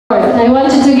I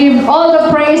want you to give all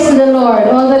the praise to the Lord,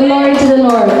 all the glory to the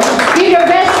Lord. Give your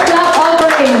best clap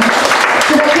offering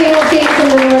to the King of Kings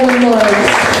and the Lord of Lords.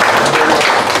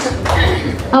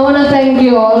 I want to thank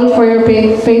you all for your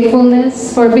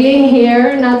faithfulness, for being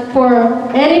here, not for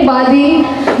anybody,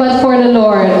 but for the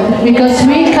Lord. Because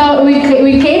we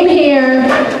came here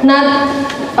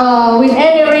not with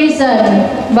any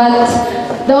reason, but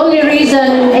the only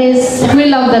reason is we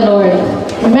love the Lord.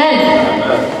 Amen.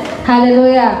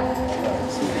 Hallelujah.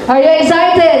 Are you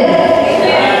excited?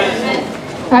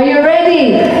 Are you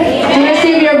ready to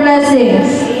receive your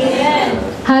blessings?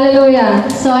 Hallelujah.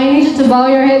 So I need you to bow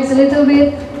your heads a little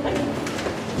bit.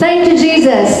 Thank you,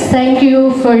 Jesus. Thank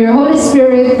you for your Holy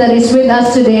Spirit that is with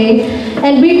us today.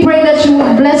 And we pray that you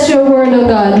would bless your word, oh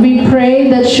God. We pray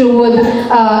that you would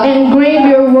engrave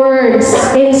your words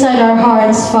inside our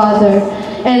hearts, Father.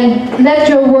 And let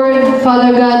your word,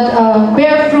 Father God,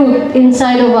 bear fruit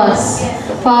inside of us.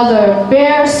 Father,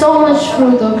 bear so much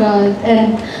fruit, oh God.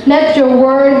 And let your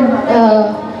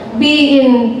word be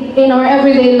in our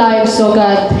everyday lives, oh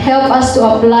God. Help us to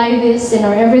apply this in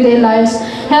our everyday lives.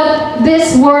 Help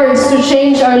these words to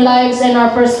change our lives and our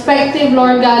perspective,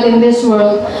 Lord God, in this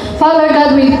world. Father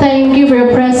God, we thank you for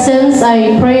your presence.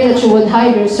 I pray that you would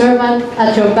hide your servant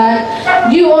at your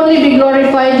back. You only be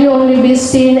glorified, you only be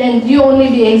seen, and you only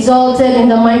be exalted in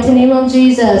the mighty name of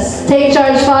Jesus. Take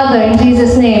charge, Father, in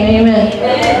Jesus' name. Amen.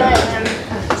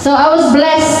 Amen. So I was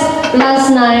blessed last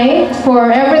night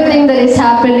for everything that is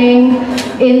happening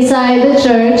inside the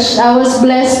church. I was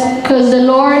blessed because the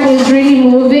Lord is really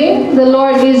moving. The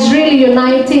Lord is really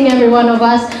uniting every one of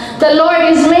us. The Lord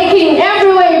is making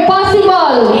every way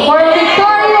possible for a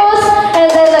victorious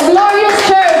and a glorious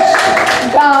church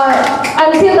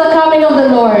until the coming of the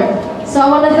Lord. So I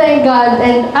want to thank God,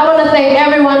 and I want to thank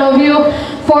every one of you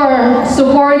for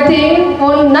supporting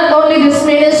not only this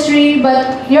ministry,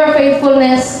 but your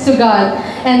faithfulness to God.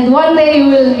 And one day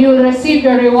you will receive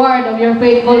your reward of your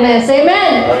faithfulness.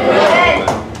 Amen.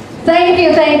 Amen.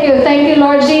 Thank you,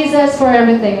 Lord Jesus, for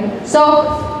everything. So,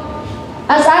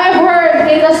 as I have heard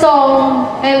in the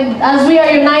song, and as we are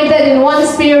united in one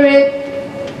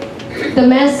spirit, the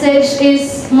message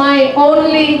is my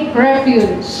only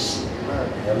refuge.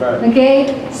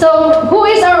 Okay? So, who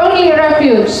is our only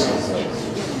refuge?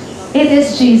 It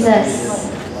is Jesus.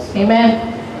 Amen.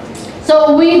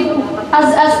 So we,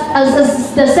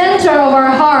 as the center of our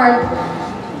heart,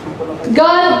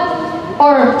 God,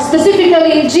 or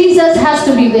specifically Jesus, has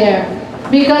to be there.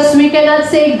 Because we cannot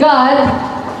say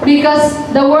God, because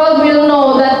the world will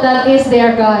know that that is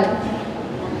their God.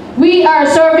 We are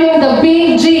serving the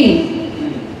big G,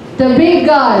 the big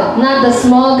God, not the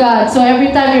small God. So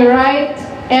every time you write,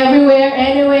 everywhere,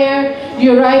 anywhere,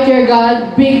 you write your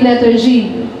God, big letter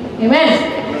G.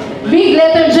 Amen. Big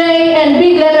letter J and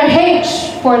big letter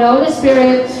H for the Holy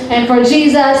Spirit and for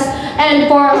Jesus and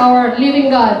for our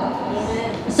living God.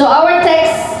 So our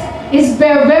text is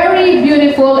very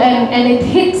beautiful, and it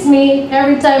hits me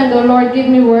every time the Lord gives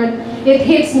me word. It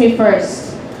hits me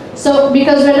first. So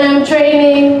because when I'm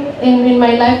training, in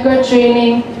my lifeguard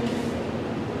training,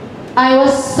 I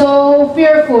was so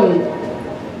fearful.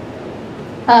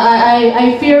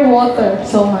 I fear water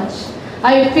so much.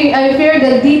 I fear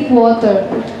the deep water.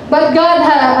 But God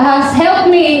has helped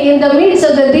me in the midst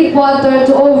of the deep water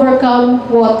to overcome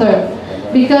water.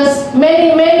 Because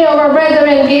many of our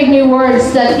brethren gave me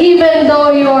words that even though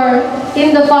you are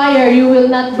in the fire, you will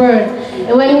not burn.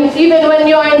 Even when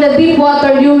you are in the deep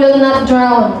water, you will not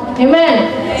drown.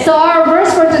 Amen. So our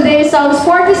verse for today is Psalms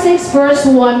 46, verse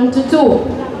 1 to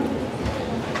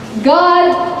 2.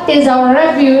 God is our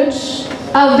refuge,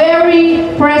 a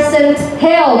very present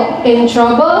help in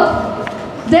trouble.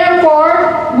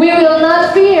 Therefore, we will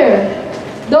not fear,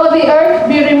 though the earth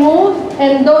be removed,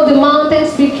 and though the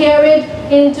mountains be carried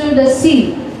into the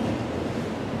sea.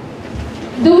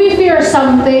 Do we fear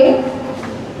something?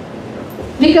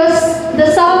 Because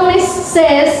the psalmist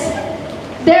says,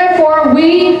 therefore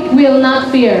we will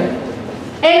not fear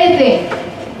anything.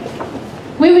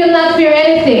 We will not fear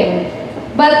anything.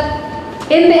 But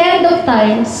in the end of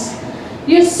times,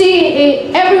 you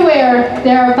see everywhere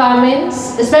there are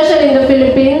famines, especially in the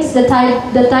Philippines. The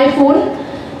typhoon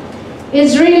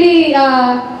is really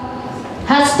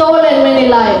has stolen many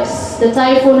lives. The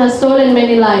typhoon has stolen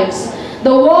many lives.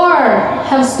 The war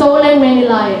has stolen many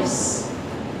lives.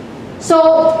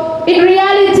 So in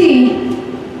reality,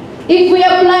 if we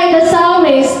apply the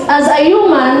psalmist as a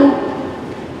human,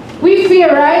 we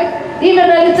fear, right? Even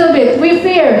a little bit, we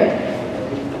fear.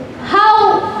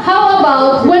 How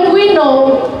about when we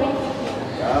know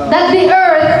that the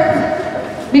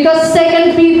earth, because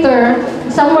 2 Peter,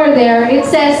 somewhere there, it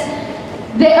says,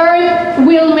 the earth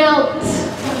will melt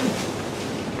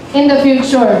in the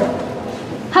future?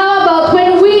 How about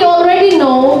when we already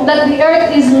know that the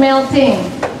earth is melting?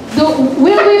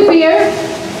 Will we fear?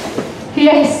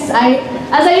 Yes,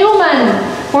 as a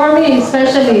human, for me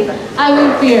especially, I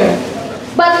will fear.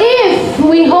 But if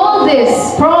we hold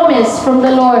this promise from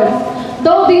the Lord,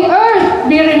 though the earth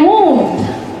be removed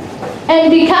and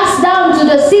be cast down to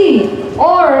the sea,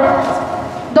 or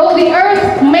though the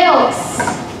earth melts,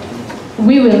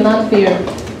 we will not fear.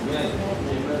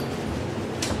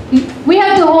 We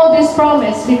have to hold this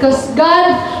promise because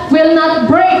God will not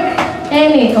break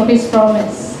any of His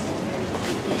promise.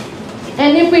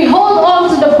 And if we hold on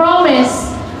to the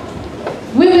promise,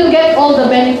 we will get all the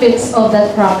benefits of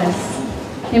that promise.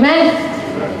 Amen?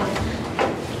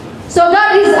 So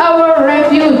God is our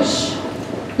refuge.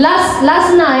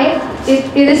 Last night,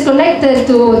 it is connected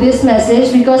to this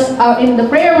message because in the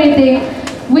prayer meeting,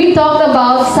 we talked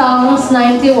about Psalms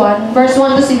 91, verse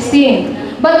 1 to 16.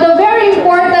 But the very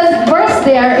important verse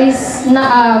there is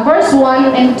verse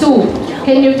 1 and 2.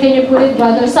 Can you put it,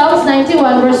 brother? Psalms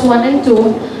 91, verse 1 and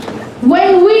 2.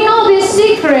 When we know this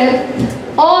secret,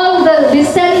 all the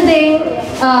descending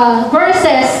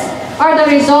verses are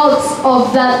the results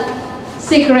of that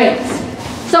secret.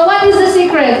 So what is the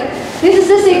secret? This is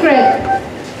the secret.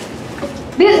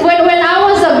 When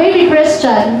I was a baby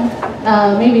Christian,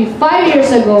 maybe 5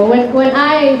 years ago, when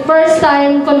I first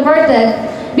time converted,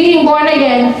 being born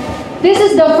again, this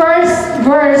is the first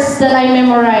verse that I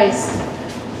memorized.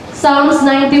 Psalms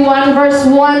 91 verse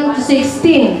 1 to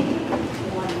 16.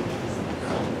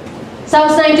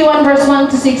 Psalms 91 verse 1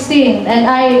 to 16. And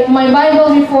my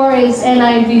Bible before is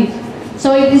NIV.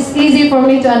 So it is easy for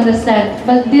me to understand.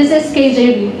 But this is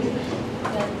KJV.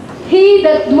 He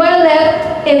that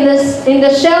dwelleth in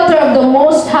the shelter of the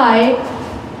Most High,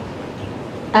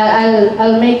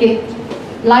 I'll make it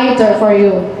lighter for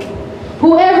you.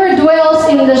 Whoever dwells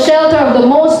in the shelter of the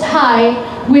Most High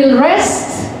will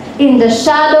rest in the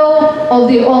shadow of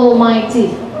the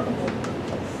Almighty.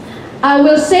 I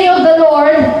will say of the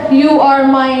Lord, you are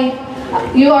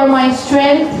my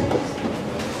strength.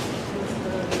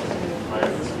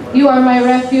 You are my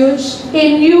refuge.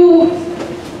 In you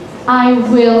I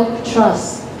will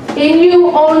trust. In you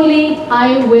only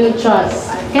I will trust.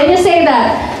 Can you say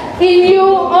that? In you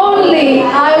only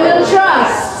I will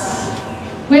trust.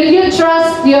 Will you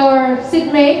trust your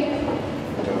seatmate?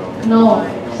 No.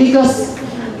 Because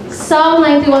Psalm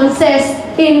 91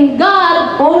 says, in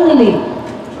God only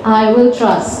I will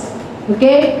trust.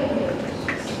 Okay?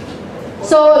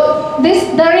 So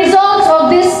the results of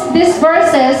these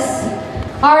verses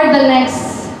are the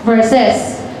next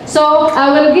verses. So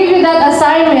I will give you that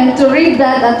assignment to read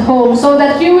that at home so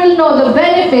that you will know the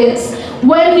benefits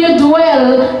when you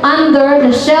dwell under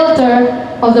the shelter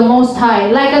of the Most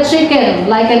High. Like a chicken,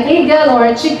 like an eagle or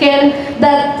a chicken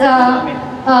that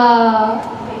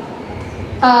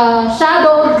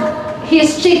shadowed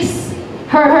his cheeks,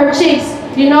 her cheeks.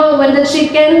 You know, when the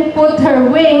chicken put her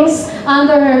wings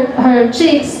under her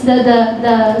cheeks,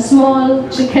 the small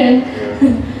chicken.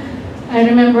 I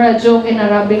remember a joke in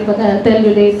Arabic, but I'll tell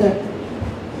you later.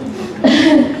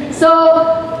 So,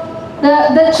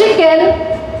 the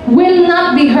chicken will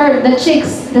not be hurt. The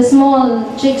chicks, the small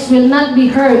chicks will not be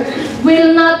hurt,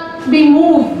 will not be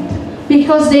moved,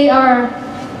 because they are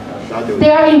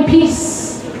in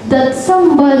peace. That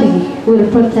somebody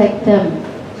will protect them.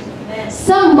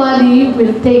 Somebody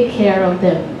will take care of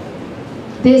them.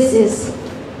 This is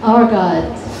our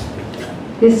God.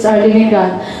 This is our living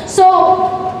God.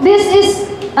 So this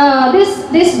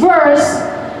verse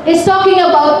is talking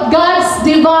about God's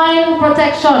divine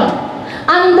protection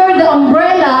under the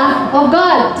umbrella of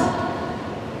God.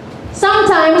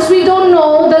 Sometimes we don't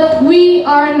know that we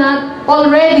are not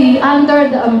already under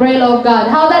the umbrella of God.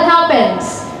 How that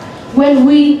happens? When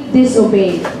we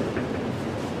disobey.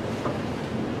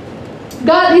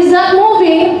 God is not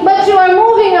moving, but you are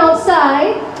moving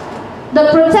outside the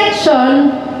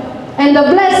protection and the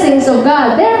blessings of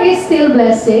God. There is still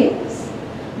blessings,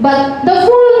 but the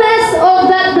fullness of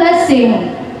that blessing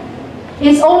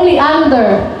is only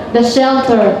under the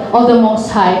shelter of the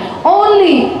Most High,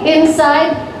 only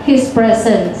inside His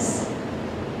presence.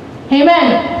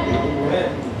 Amen.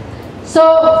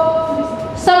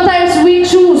 So sometimes we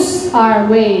choose our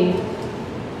way,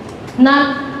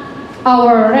 not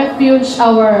our refuge,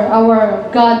 our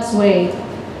God's way.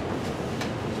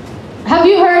 Have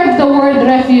you heard the word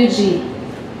refugee?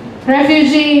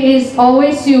 Refugee is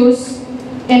always used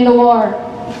in the war.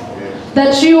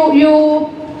 That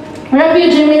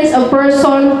refugee means a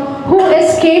person who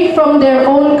escaped from their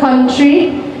own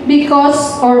country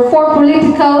for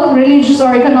political, religious,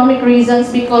 or economic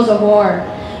reasons because of war.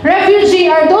 Refugee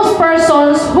are those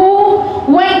persons who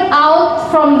went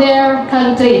from their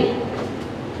country.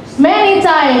 Many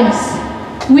times,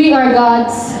 we are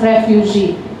God's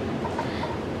refugee.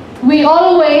 We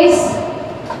always,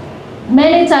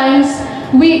 many times,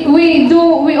 we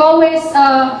always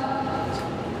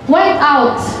went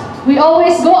out. We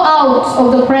always go out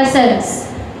of the presence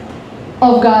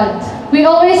of God. We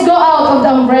always go out of the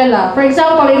umbrella. For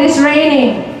example, it is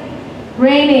raining.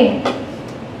 Raining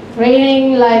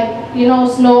like,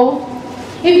 snow.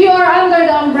 If you are under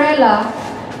the umbrella,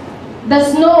 the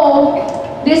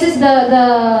snow, this is the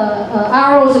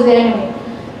arrows of the enemy.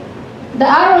 The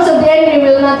arrows of the enemy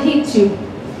will not hit you.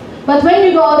 But when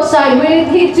you go outside, will it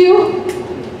hit you?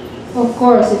 Of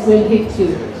course, it will hit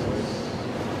you.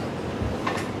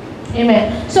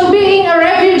 Amen. So being a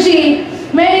refugee,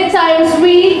 many times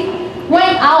we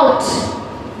went out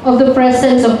of the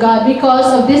presence of God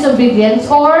because of disobedience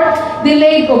or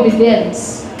delayed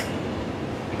obedience.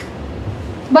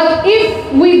 But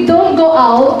if we don't go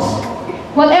out,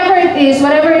 whatever it is,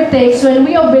 whatever it takes, when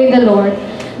we obey the Lord,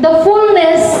 the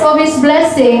fullness of His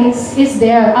blessings is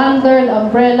there under the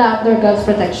umbrella, under God's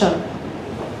protection.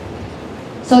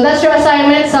 So that's your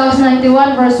assignment, Psalms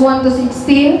 91, verse 1 to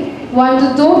 16. 1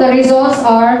 to 2, the results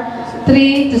are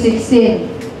 3 to 16.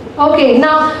 Okay,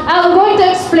 now I'm going to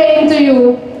explain to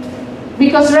you,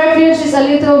 because refuge is a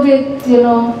little bit,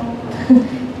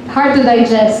 hard to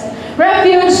digest.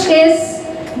 Refuge is,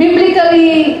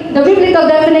 the biblical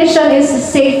definition is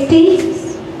safety,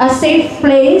 a safe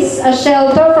place, a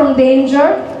shelter from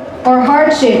danger or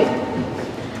hardship.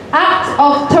 Act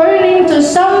of turning to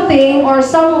something or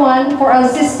someone for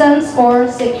assistance or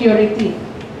security.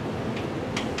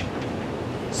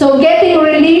 So getting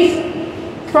relief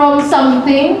from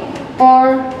something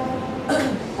or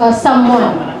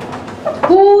someone.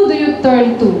 Who do you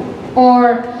turn to?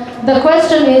 Or the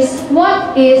question is,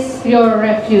 what is your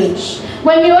refuge?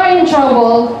 When you are in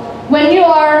trouble, when you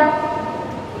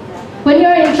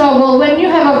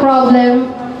have a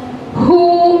problem,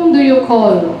 whom do you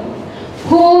call?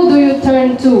 Who do you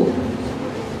turn to?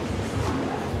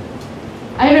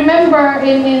 I remember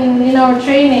in our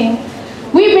training,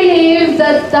 we believe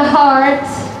that the heart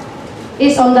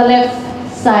is on the left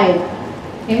side.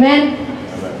 Amen?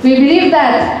 We believe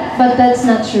that, but that's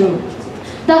not true.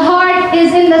 The heart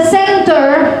is in the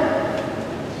center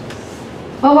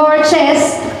of our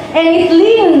chest, and it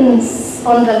leans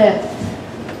on the left.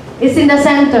 It's in the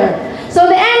center. So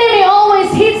the enemy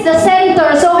always hits the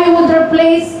center, so he would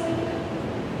replace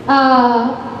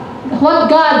what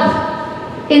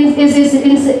God is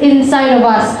inside of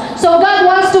us. So God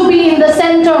wants to be in the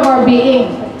center of our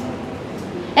being.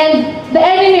 And the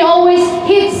enemy always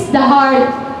hits the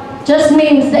heart, just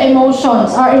means the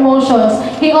emotions, our emotions.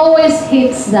 He always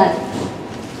hits that.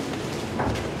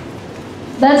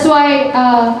 That's why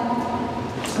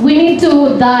we need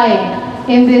to die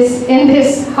in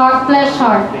this heart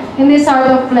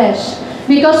of flesh.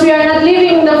 Because we are not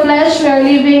living in the flesh, we are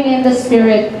living in the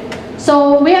spirit.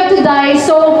 So we have to die.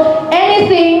 So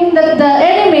anything that the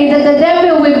enemy, that the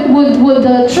devil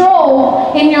would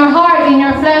throw in your heart, in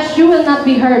your flesh, you will not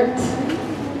be hurt.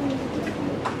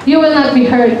 You will not be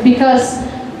hurt because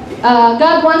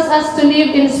God wants us to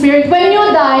live in spirit. When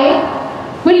you die,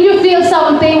 will you feel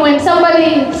something? When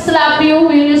somebody slap you,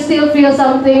 will you still feel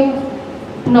something?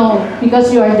 No,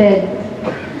 because you are dead.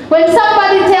 When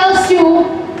somebody tells you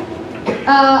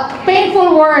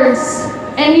painful words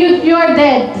and you are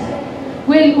dead,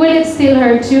 will it still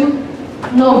hurt you?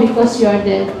 No, because you are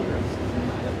dead.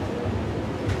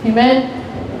 Amen?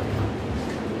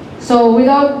 So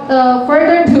without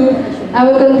further ado, I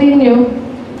will continue.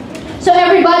 So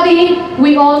everybody,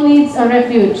 we all need a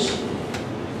refuge.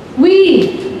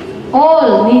 We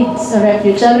all need a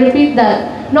refuge. I'll repeat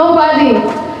that.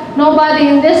 Nobody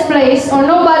in this place or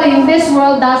nobody in this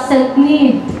world doesn't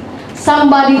need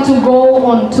somebody to go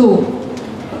on to.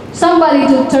 Somebody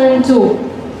to turn to.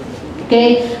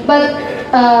 Okay? But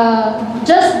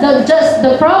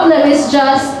the problem is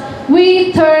just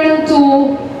we turn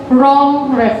to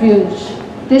wrong refuge.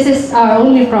 This is our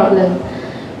only problem.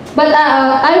 But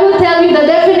I will tell you the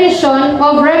definition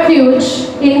of refuge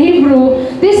in Hebrew.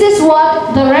 This is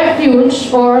what the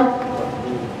refuge or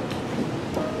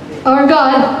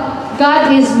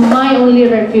God is my only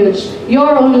refuge,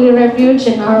 your only refuge,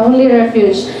 and our only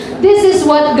refuge. This is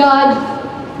what God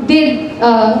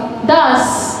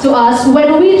does to us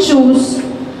when we choose.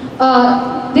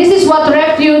 This is what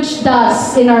refuge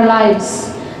does in our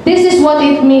lives. This is what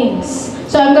it means.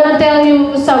 So I'm going to tell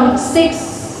you some 6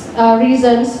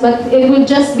 reasons, but it will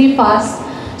just be fast,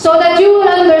 so that you will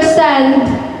understand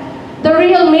the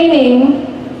real meaning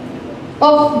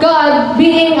of God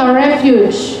being a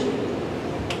refuge.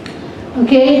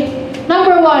 Okay?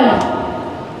 Number one,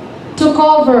 to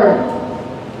cover.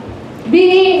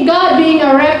 God being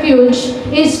a refuge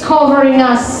is covering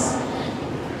us.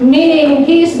 Meaning,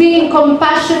 He is being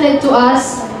compassionate to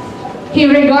us. He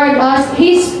regards us.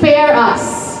 He spares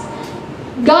us.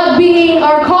 God being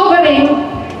our covering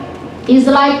is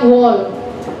like wall.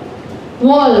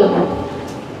 Wall.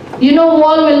 You know,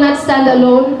 wall will not stand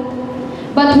alone.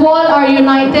 But wall are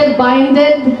united,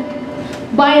 binded.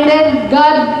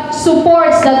 God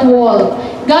supports that wall.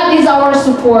 God is our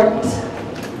support.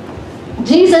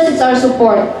 Jesus is our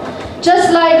support.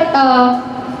 Just like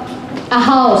a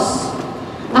house.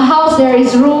 A house, there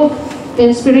is roof.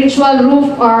 In spiritual,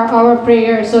 roof are our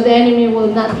prayers, so the enemy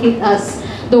will not hit us.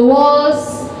 The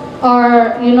walls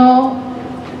are, you know,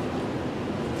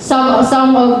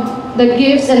 some of the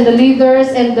gifts and the leaders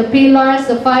and the pillars,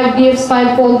 the 5 gifts,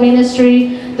 5-fold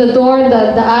ministry. The door,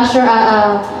 the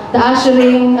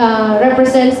ushering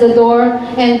represents the door,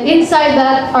 and inside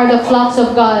that are the flocks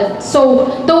of God. So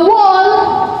the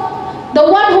wall, the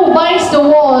one who binds the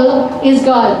wall is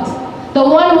God. The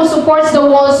one who supports the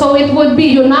wall so it would be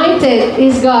united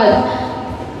is God.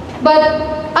 But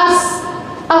as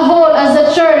a whole, as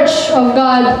the church of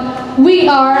God, we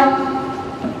are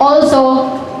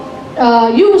also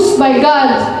used by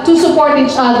God to support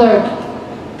each other.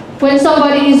 When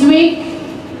somebody is weak,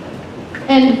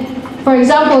 and for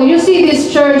example, you see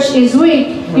this church is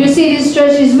weak, you see this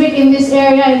church is weak in this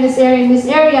area, in this area, in this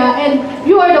area, and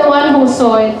you are the one who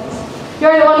saw it.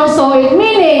 You're the one who saw it,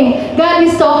 meaning God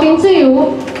is talking to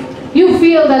you. You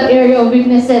feel that area of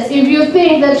weaknesses. If you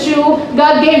think that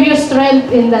God gave you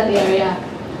strength in that area.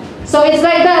 So it's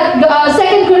like that.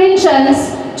 2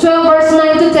 Corinthians 12 verse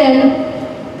 9 to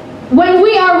 10. When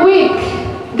we are weak,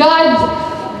 God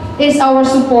is our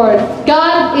support.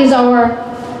 God is our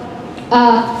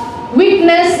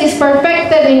weakness is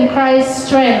perfected in Christ's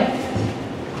strength.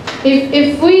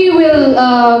 If we will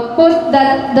put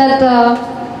that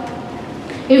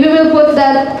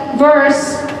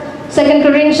verse, 2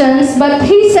 Corinthians, but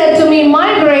He said to me,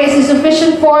 my grace is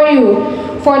sufficient for you,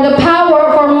 for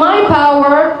my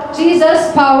power,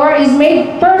 Jesus' power, is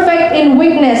made perfect in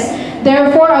weakness.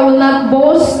 Therefore, I will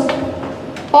boast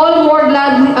all more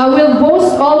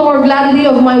gladly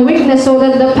of my weakness, so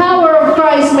that the power of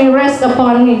Christ may rest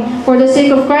upon me. For the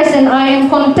sake of Christ, and I am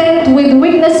content with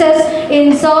weaknesses,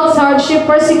 insults, hardship,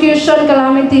 persecution,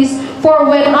 calamities. For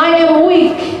when I am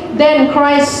weak, then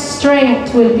Christ's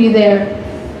strength will be there.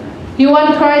 You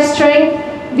want Christ's strength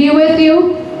be with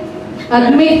you?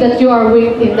 Admit that you are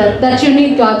weak in that you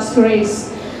need God's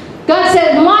grace. God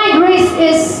said, my grace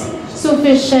is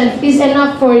sufficient, is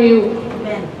enough for you.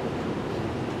 Amen.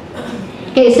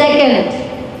 Okay, second,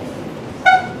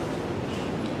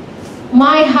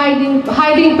 my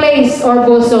hiding place or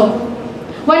bosom.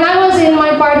 When I was in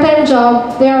my part-time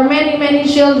job, there are many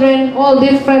children, all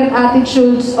different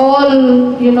attitudes, all,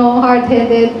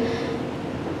 hard-headed.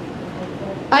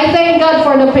 I thank God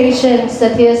for the patience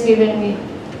that He has given me.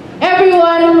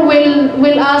 Everyone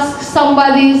will ask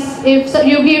somebody's, if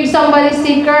you give somebody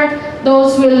sticker,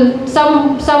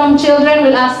 some children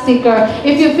will ask sticker.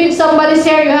 If you fix somebody's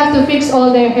hair, you have to fix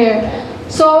all their hair.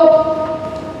 So,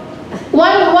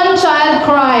 one child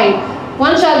cried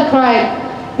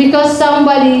because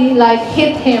somebody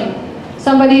hit him.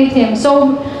 Somebody hit him.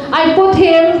 So I put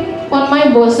him on my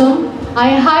bosom.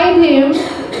 I hide him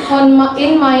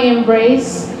in my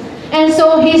embrace. And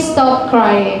so he stopped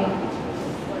crying.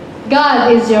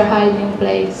 God is your hiding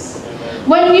place.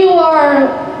 When you are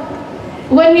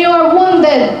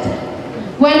wounded,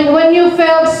 when you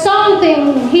felt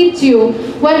something hit you,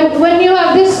 when you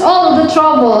have all the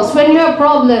troubles, when you have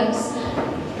problems,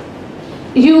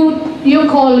 you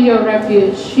call your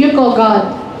refuge. You call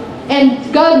God,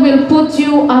 and God will put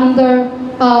you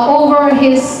over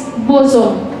His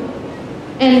bosom,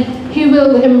 and He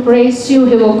will embrace you.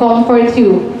 He will comfort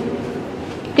you.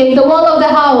 Okay, the wall of the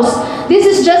house. This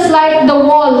is just like the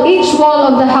wall. Each wall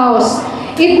of the house.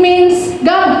 It means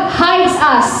God hides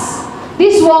us.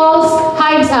 These walls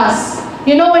hides us.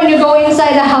 You know, when you go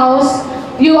inside a house,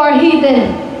 you are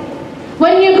hidden.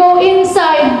 When you go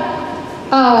inside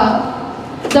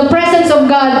the presence of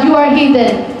God, you are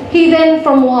hidden. Hidden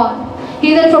from what?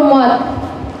 Hidden from what?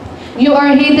 You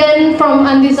are hidden from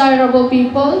undesirable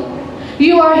people.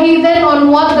 You are hidden on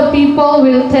what the people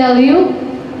will tell you.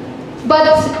 But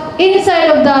inside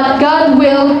of that, God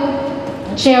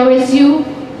will cherish you.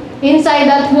 Inside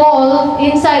that wall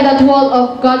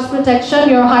of God's protection,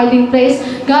 your hiding place,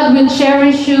 God will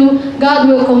cherish you. God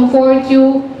will comfort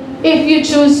you if you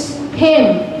choose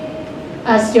Him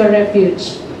as your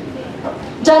refuge.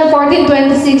 John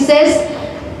 14:26 says,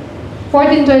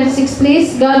 14:26,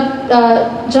 please.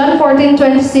 John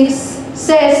 14:26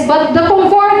 says, "But the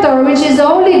Comforter, which is the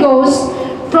Holy Ghost,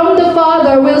 from the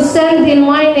Father, will send in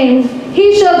my name.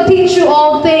 He shall teach you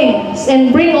all things,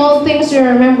 and bring all things to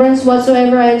your remembrance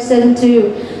whatsoever I have said to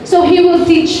you." So He will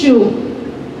teach you.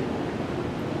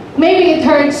 Maybe it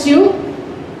hurts you,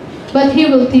 but He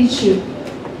will teach you.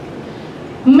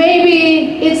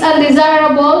 Maybe it's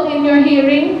undesirable in your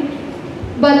hearing,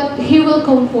 but He will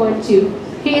comfort you.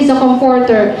 He is a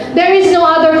comforter. There is no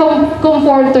other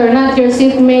comforter, not your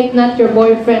seatmate, not your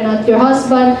boyfriend, not your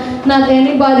husband, not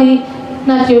anybody,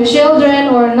 not your children,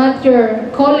 or not your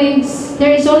colleagues.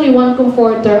 There is only one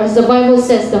comforter. As the Bible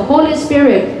says, the Holy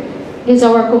Spirit is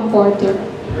our comforter.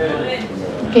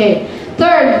 Okay.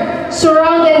 Third,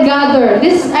 surround and gather.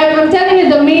 This, I'm telling you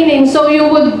the meaning so you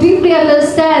would deeply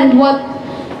understand what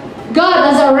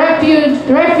God as a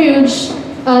refuge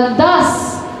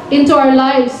does into our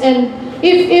lives. And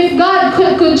if God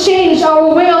could change our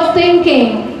way of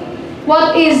thinking,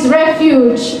 what is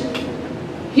refuge,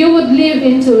 you would live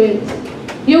into it.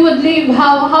 You would live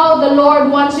how the Lord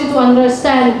wants you to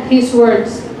understand His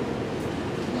words.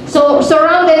 So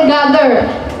surround and gather.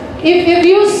 If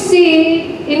you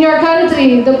see in your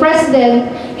country the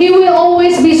president, he will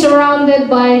always be surrounded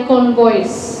by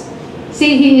convoys.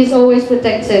 See, he is always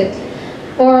protected.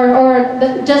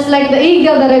 Just like the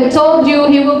eagle that I told you,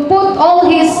 he will put all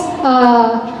his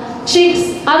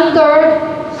chicks under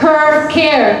her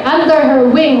care, under her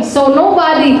wings, so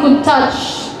nobody could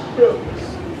touch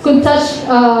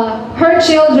her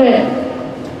children.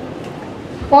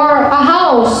 Or a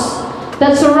house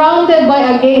that's surrounded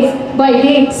by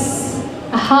gates.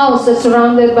 A house that's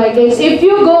surrounded by gates. If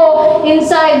you go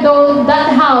inside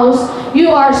that house, you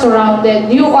are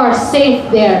surrounded. You are safe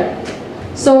there.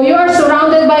 So you are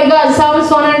surrounded by God. Psalms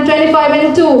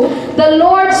 125:2. The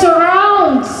Lord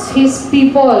surrounds His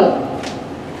people.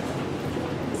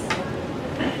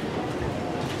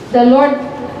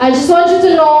 I just want you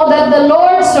to know that the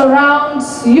Lord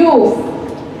surrounds you.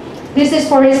 This is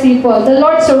for His people. The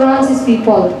Lord surrounds His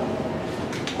people.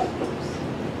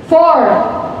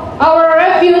 4. Our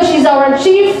refuge is our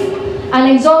chief, an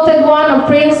exalted one, a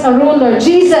prince, a ruler.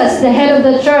 Jesus, the head of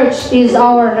the church, is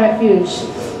our refuge.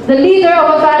 The leader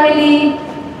of a family,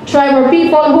 tribe, or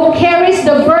people who carries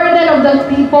the burden of the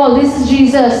people. This is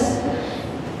Jesus.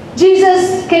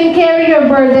 Jesus can carry your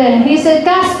burden. He said,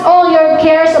 cast all your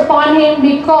cares upon Him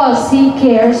because He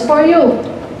cares for you.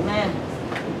 Amen.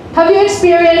 Have you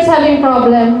experienced having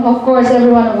problem? Of course,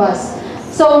 every one of us.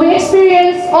 So we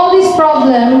experience all these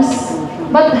problems,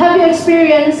 but have you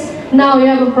experienced now you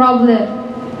have a problem?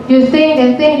 You think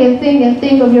and think and think and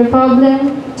think of your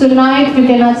problem. Tonight you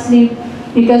cannot sleep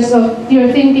because of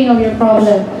your thinking of your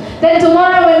problem. Then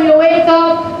tomorrow when you wake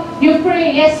up, you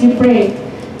pray. Yes, you pray.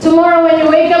 Tomorrow when you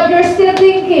wake up, you're still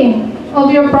thinking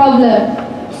of your problem.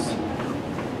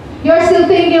 You're still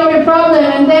thinking of your problem,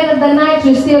 and then at the night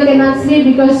you still cannot sleep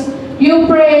because you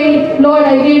pray, Lord,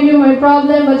 I give you my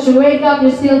problem, but you wake up,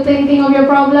 you're still thinking of your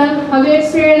problem. Have you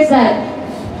experienced that?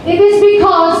 It is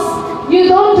because you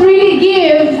don't really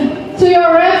give to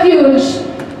your refuge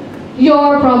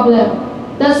your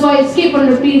problem. That's why it's keep on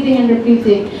repeating and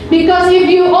repeating. Because if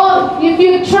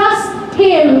you trust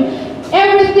Him,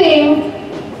 everything,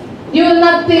 you will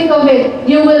not think of it.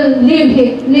 You will leave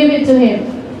it to Him.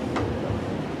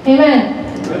 Amen.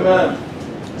 Amen.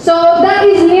 So that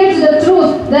is near to the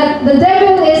truth that the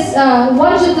devil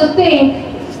wants you to think.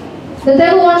 The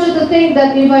devil wants you to think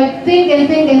that if I think and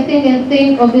think and think and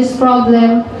think of this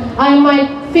problem, I might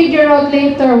figure out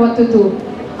later what to do.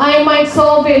 I might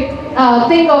solve it,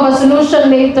 think of a solution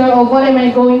later of what am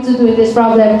I going to do with this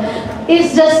problem.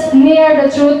 It's just near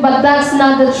the truth, but that's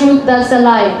not the truth, that's a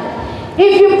lie.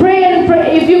 If you pray and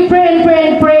pray, if you pray and pray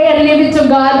and pray and leave it to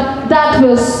God, that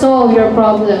will solve your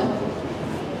problem.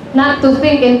 Not to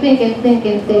think and think and think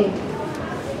and think.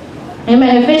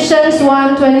 Amen. Ephesians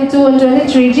 1:22 and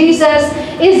 23. Jesus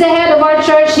is the head of our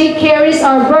church. He carries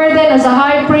our burden as a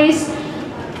high priest.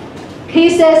 He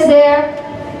says there,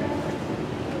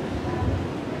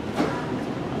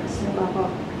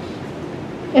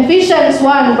 Ephesians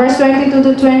 1 verse 22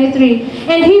 to 23.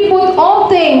 And He put all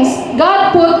things,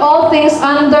 God put all things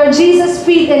under Jesus'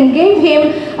 feet and gave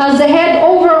Him as the head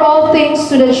over all things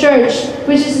to the church,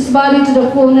 which is His body, to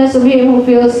the fullness of Him who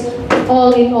fills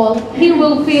all in all. He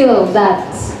will fill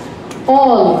that.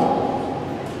 All.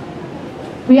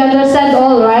 We understand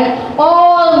all, right?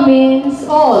 All means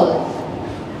all.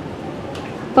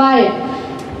 5.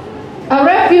 A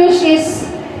refuge is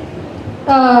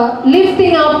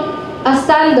lifting up a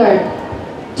standard.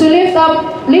 To lift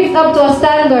up to a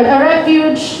standard. A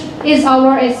refuge is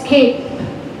our escape.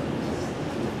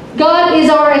 God is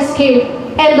our escape,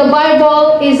 and the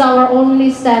Bible is our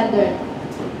only standard.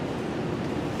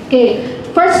 Okay,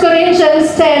 1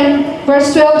 Corinthians 10,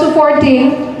 verse 12 to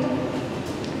 14.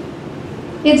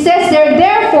 It says there,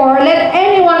 therefore, let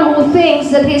anyone who thinks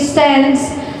that he stands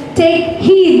take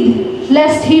heed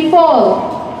lest he fall.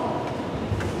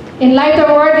 In lighter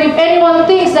word, if anyone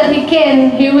thinks that he can,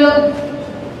 he will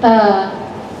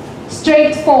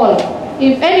straight fall.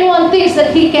 If anyone thinks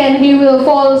that he can, he will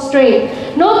fall straight.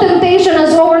 No temptation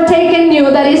has overtaken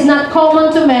you that is not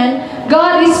common to man.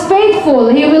 God is faithful.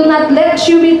 He will not let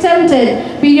you be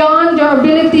tempted beyond your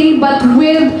ability, but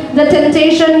with the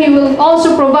temptation, He will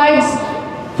also provide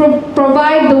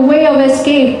the way of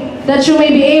escape, that you may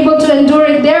be able to endure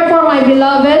it. Therefore, my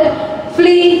beloved,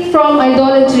 flee from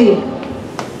idolatry.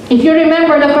 If you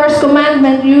remember the first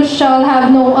commandment, you shall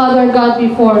have no other God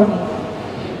before me.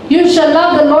 You shall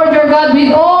love the Lord your God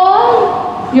with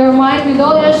all your might, with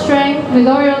all your strength, with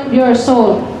all your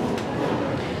soul.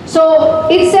 So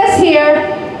it says here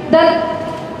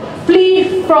that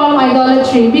flee from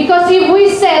idolatry. Because if we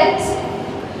set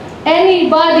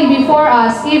anybody before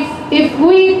us, if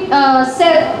we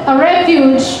set a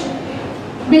refuge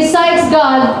besides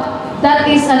God, that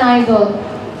is an idol.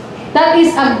 That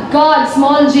is a God,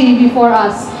 small g, before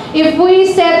us. If we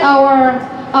set our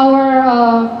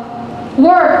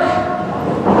work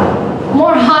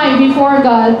more high before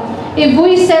God, if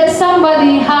we set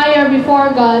somebody higher before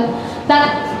God,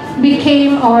 that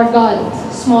became our God,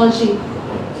 small g.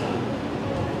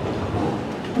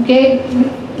 Okay?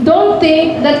 Don't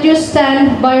think that you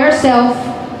stand by yourself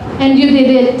and you did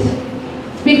it,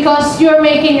 because you're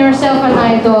making yourself an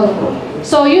idol.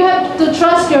 So you have to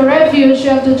trust your refuge, you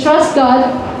have to trust God,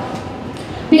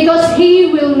 because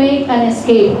He will make an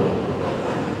escape.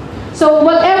 So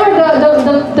whatever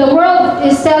the world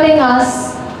is telling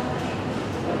us,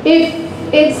 if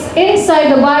it's inside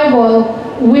the Bible,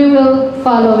 we will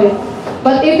follow it.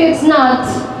 But if it's not,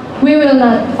 we will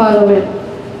not follow it.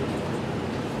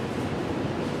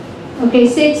 Okay,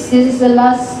 6, this is the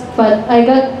last, but I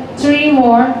got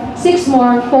 6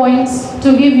 more points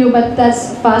to give you, but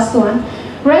that's fast one.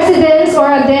 Residence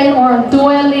or a den or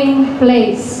dwelling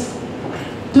place.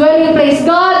 Dwelling place.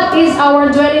 God is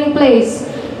our dwelling place.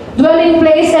 Dwelling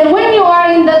place, and when you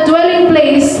are in that dwelling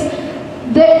place,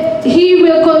 He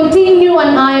will continue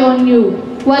an eye on you.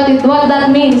 What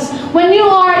that means. When you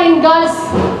are in God's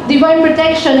divine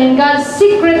protection, in God's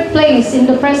secret place, in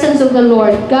the presence of the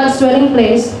Lord, God's dwelling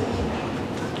place,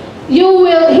 He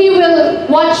will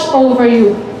watch over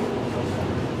you.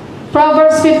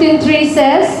 Proverbs 15:3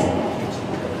 says,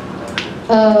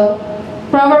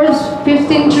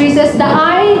 the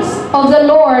eyes of the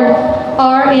Lord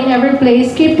are in every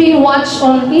place, keeping watch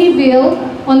on the evil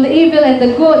and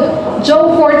the good.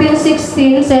 Job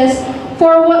 14:16 says,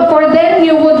 For then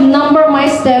you would number my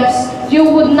steps, you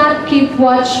would not keep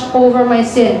watch over my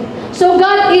sin. So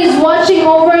God is watching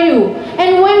over you.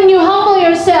 And when you humble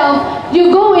yourself,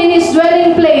 you go in His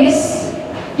dwelling place,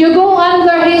 you go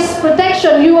under His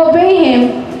protection, you obey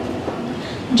Him.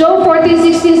 Job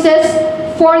 14:16 says,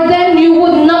 for then you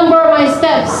would number my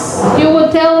steps. You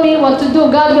would tell me what to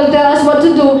do. God will tell us what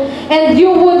to do. And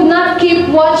you would not keep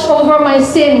watch over my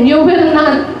sin. You will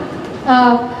not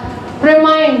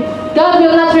God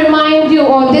will not remind you,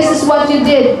 oh, this is what you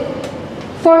did.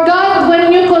 For God,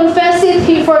 when you confess it,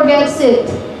 He forgets it.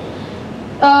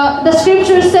 The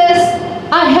scripture says,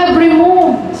 I have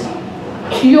removed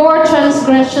your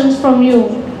transgressions from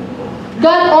you.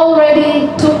 God already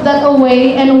took that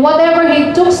away, and whatever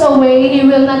He took away, He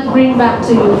will not bring back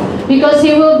to you. Because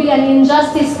He will be an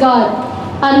unjust God,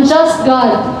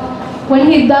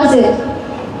 when He does it.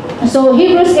 So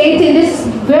Hebrews 18, this is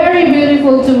very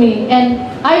beautiful to me, and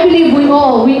I believe we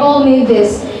all need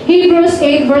this. Hebrews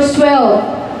 8 verse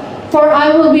 12, for I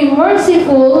will be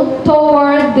merciful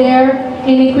toward their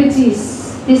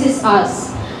iniquities. This is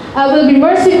us. I will be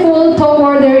merciful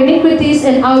toward their iniquities,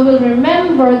 and I will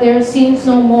remember their sins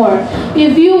no more.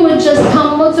 If you would just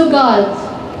humble to God.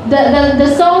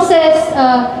 The song says,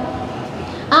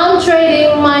 I'm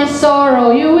trading my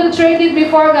sorrow. You will trade it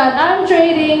before God. I'm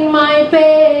trading my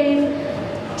pain.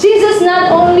 Jesus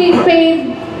not only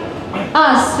paid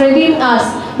us, redeemed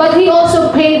us, but He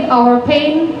also paid our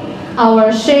pain,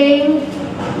 our shame.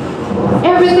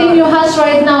 Everything you have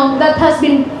right now, that has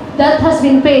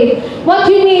been paid. What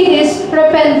you need is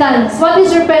repentance. What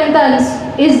is repentance?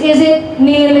 Is it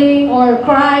kneeling or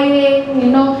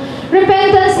crying?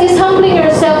 Repentance is humbling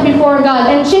yourself before God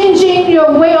and changing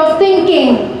your way of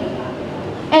thinking.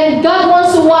 And God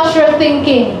wants to wash your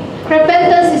thinking.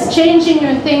 Repentance is changing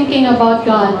your thinking about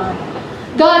God.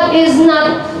 God is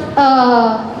not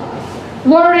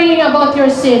worrying about your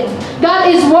sin. God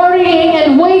is worrying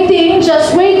and waiting,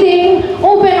 just waiting,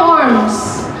 open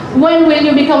arms. When will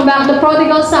you become back? The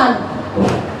prodigal son.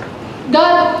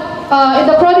 God, in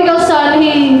the prodigal son,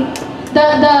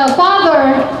 the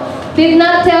father did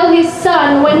not tell his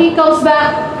son when he comes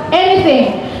back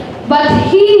anything. But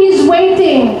he is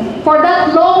waiting for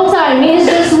that long time. He is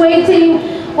just waiting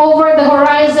over the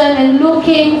horizon and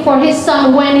looking for his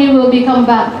son when he will become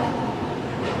back.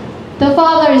 The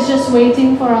Father is just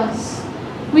waiting for us.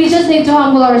 We just need to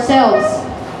humble ourselves.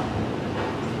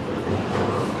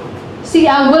 See,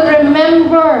 I will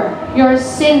remember your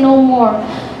sin no more.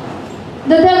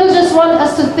 The devil just wants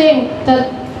us to think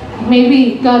that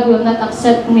maybe God will not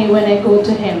accept me when I go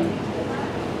to Him.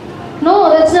 No,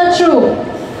 that's not true.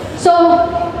 So,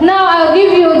 now I'll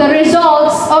give you the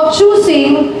results of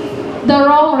choosing the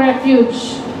wrong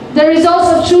refuge. The results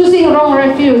of choosing wrong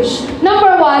refuge.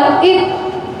 Number one, it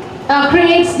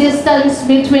creates distance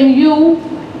between you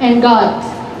and God.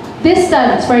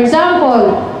 Distance. For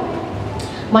example,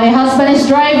 my husband is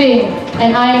driving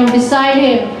and I am beside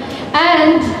him.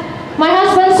 And my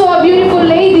husband saw a beautiful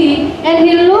lady and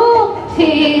he looked,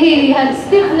 he had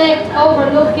stiff-necked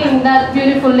overlooking that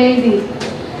beautiful lady.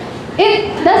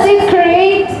 Does it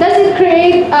create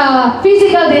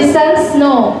physical distance?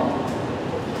 No.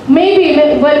 Maybe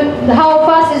when how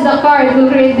fast is the car, it will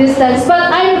create distance.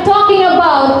 But I'm talking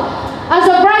about, as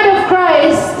a bride of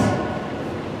Christ,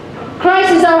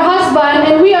 Christ is our husband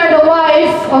and we are the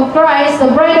wife of Christ, the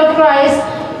bride of Christ.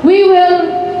 We will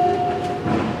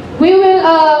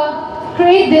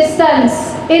create distance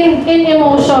in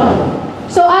emotion.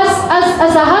 So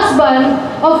as a husband,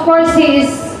 of course he is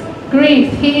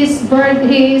grieved, he is burned,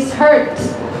 he is hurt.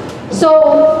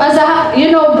 So, as a,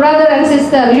 brother and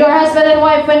sister, your husband and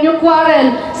wife, when you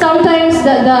quarrel, sometimes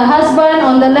the husband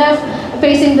on the left,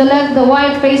 facing the left, the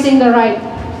wife facing the right.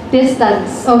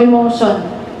 Distance of emotion.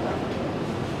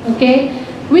 Okay?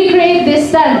 We create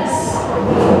distance.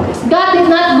 God did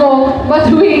not go, but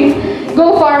we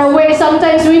go far away.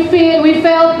 Sometimes we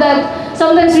felt that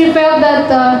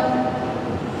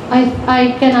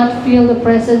I cannot feel the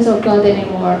presence of God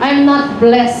anymore. I'm not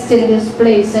blessed in this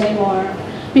place anymore.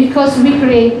 Because we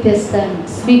create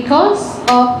distance. Because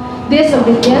of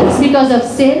disobedience, because of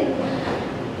sin.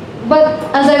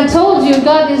 But as I've told you,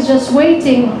 God is just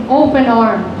waiting, open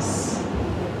arms.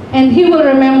 And He will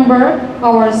remember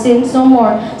our sins no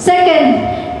more.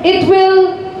 Second, it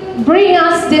will bring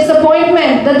us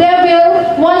disappointment. The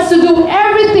devil wants to do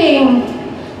everything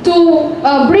to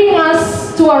bring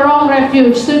us to a wrong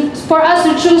refuge, for us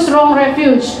to choose wrong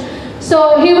refuge.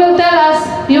 So he will tell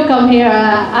us, you come here,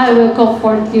 I will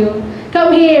comfort you.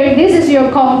 Come here, this is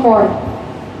your comfort.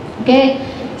 Okay?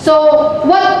 So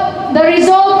what the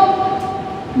result,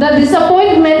 the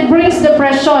disappointment brings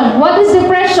depression. What is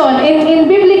depression? In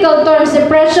biblical terms,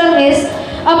 depression is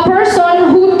a person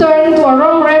who turned to a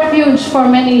wrong refuge for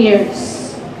many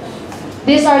years.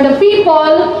 These are the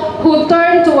people who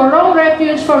turn to a wrong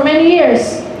refuge for many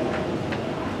years.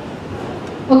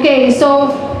 Okay,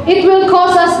 so it will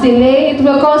cause us delay. It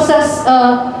will cause us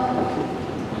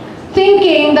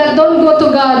thinking that don't go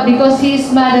to God because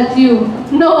He's mad at you.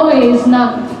 No, He is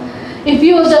not. If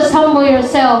you just humble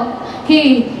yourself,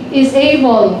 He is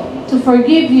able to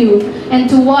forgive you and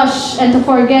to wash and to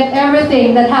forget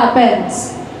everything that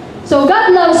happens. So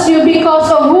God loves you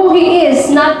because of who He is,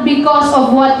 not because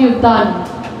of what you've done.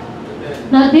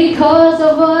 Not because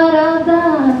of what I've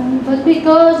done, but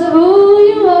because of who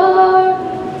you are.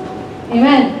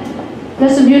 Amen.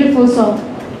 That's a beautiful song.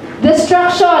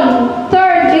 Destruction.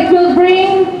 Third, it will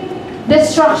bring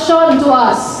destruction to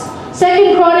us.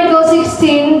 2 Chronicles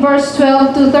 16, verse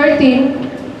 12 to 13.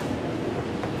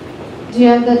 Do you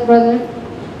have that, brother?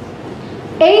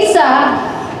 Asa,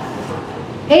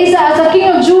 as a king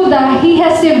of Judah, he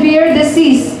has severe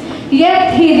disease.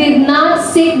 Yet he did not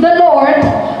seek the Lord,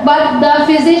 but the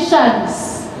physicians.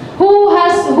 Who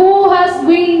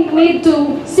we need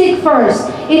to seek first?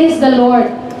 It is the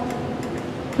Lord.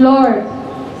 Lord,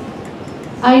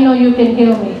 I know you can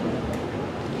heal me.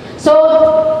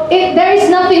 So there is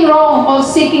nothing wrong of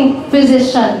seeking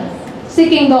physician,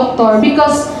 seeking doctor,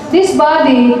 because this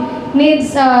body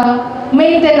needs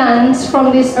maintenance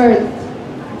from this earth.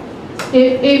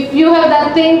 If you have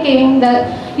that thinking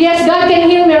that yes, God can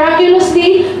heal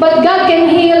miraculously, but God can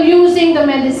heal using the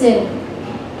medicine.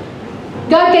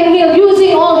 God can heal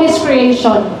using all His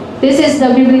creation. This is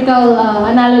the biblical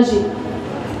analogy.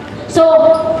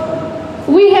 So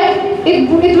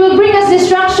it will bring us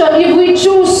destruction if we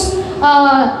choose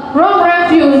wrong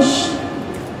refuge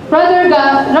rather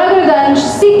than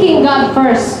seeking God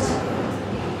first.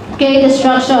 Okay,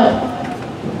 destruction.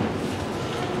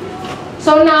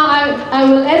 So now I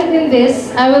will end in this.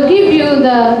 I will give you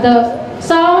the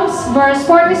Psalms verse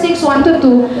 46, 1 to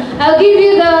 2. I'll give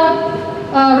you the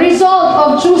result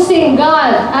of choosing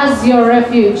God as your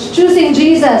refuge. Choosing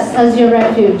Jesus as your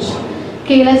refuge.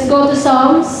 Okay, let's go to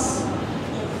Psalms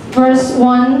verse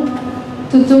 1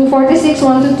 to 2. 46,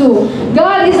 1 to 2.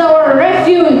 God is our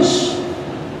refuge.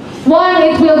 1,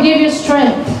 it will give you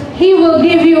strength. He will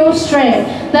give you strength.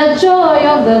 The joy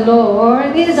of the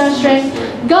Lord is our strength.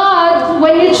 God,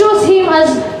 when you choose Him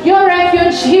as your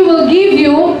refuge, He will give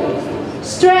you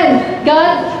strength.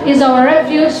 God is our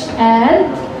refuge and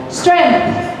strength.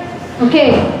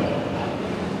 Okay.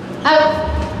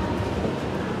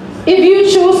 If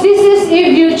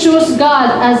you choose God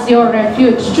as your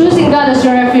refuge. Choosing God as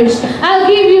your refuge. I'll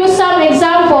give you some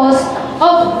examples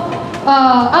of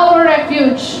our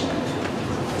refuge.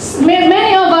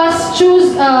 Many of us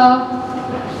choose,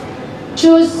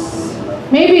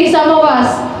 maybe some of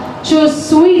us choose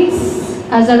sweets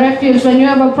as a refuge. When you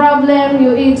have a problem,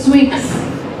 you eat sweets.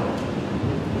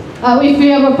 If we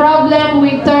have a problem,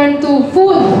 we turn to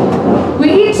food.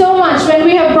 We eat so much when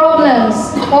we have problems.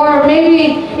 Or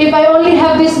maybe, if I only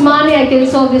have this money, I can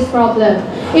solve this problem.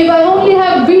 If I only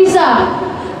have visa,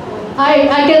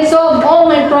 I can solve all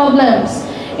my problems.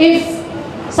 If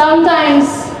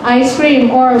sometimes ice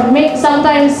cream or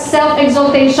sometimes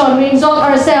self-exaltation, we exalt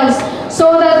ourselves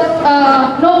so that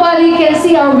nobody can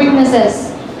see our weaknesses.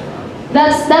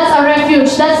 That's a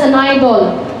refuge. That's an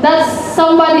idol. That's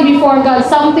somebody before God,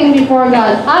 something before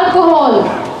God. Alcohol,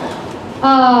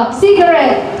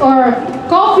 cigarette, or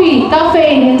coffee,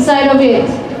 caffeine inside of it.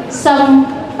 Some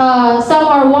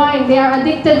are wine. They are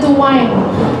addicted to wine.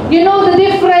 You know the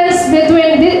difference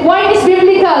between wine is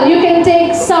biblical. You can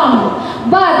take some,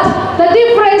 but the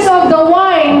difference of the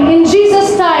wine in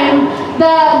Jesus' time,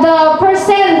 the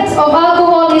percent of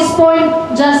alcohol is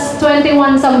just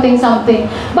 21 something.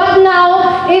 But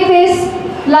now it is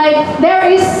like there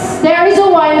is a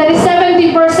wine that is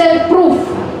 70% proof.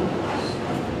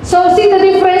 So see the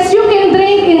difference. You can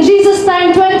drink in Jesus'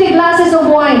 time 20 glasses of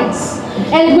wines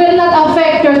and will not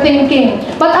affect your thinking.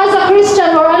 But as a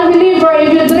Christian or unbeliever,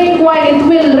 if you drink wine, it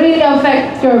will really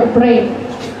affect your brain,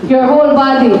 your whole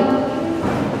body.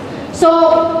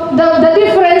 So the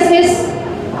difference is,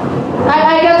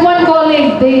 I got one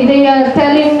colleague, they are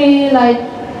telling me like,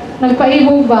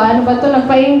 nagpaibog ba? Ano ba ito?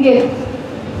 Nagpainggit.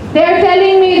 They are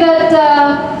telling me that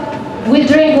we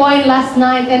drank wine last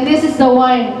night and this is the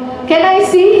wine. Can I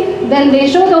see? Then they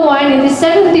show the wine, it is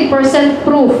 70%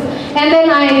 proof. And then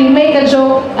I make a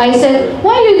joke. I said,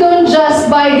 why you don't just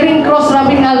buy Green Cross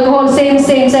rubbing alcohol, same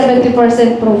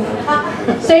 70% proof.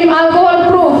 Same alcohol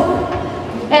proof.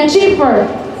 And cheaper.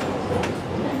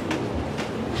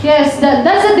 Yes,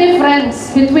 that's the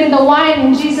difference between the wine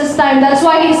in Jesus' time. That's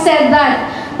why he said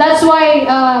that. That's why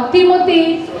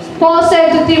Paul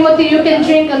said to Timothy, you can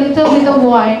drink a little bit of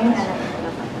wine.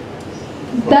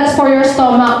 That's for your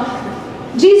stomach.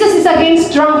 Jesus is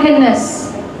against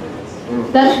drunkenness.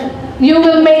 That you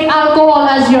will make alcohol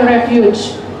as your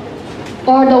refuge.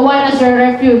 Or the wine as your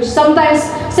refuge. Sometimes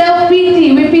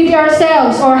self-pity, we pity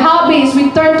ourselves. Or hobbies,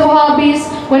 we turn to hobbies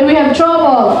when we have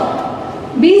trouble.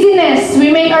 Busyness, we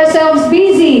make ourselves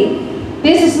busy.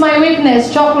 This is my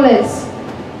weakness, chocolates.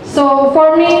 So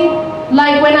for me,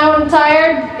 like when I'm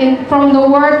tired from the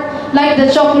work, like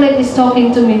the chocolate is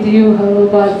talking to me, do you have a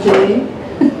bad day?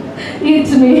 Eat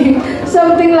me.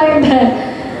 Something like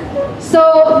that.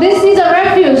 So this is a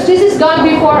refuge. This is God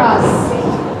before us.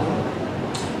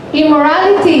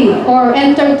 Immorality or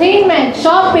entertainment,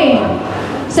 shopping,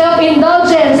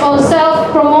 self-indulgence or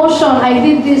self-promotion. I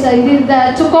did this, I did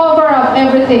that, to cover up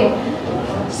everything.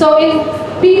 So in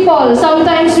people,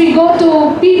 sometimes we go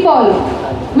to people.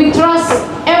 We trust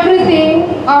everything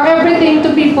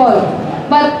to people.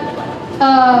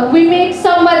 But we make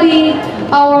somebody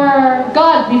our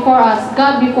God before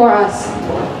us.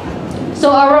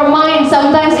 So our mind,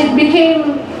 sometimes it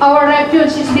became our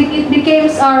refuge. It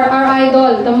becomes our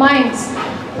idol, the minds.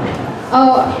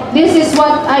 This is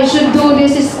what I should do.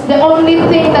 This is the only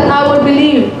thing that I would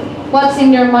believe. What's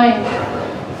in your mind?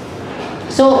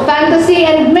 So fantasy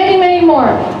and many, many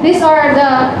more. These are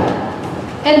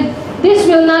and this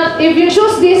will not, if you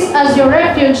choose this as your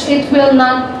refuge, it will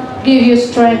not give you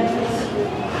strength.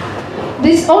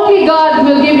 This only God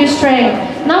will give you strength.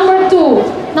 Number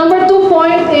two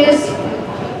point is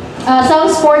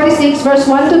Psalms 46 verse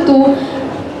 1 to 2.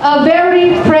 A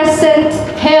very present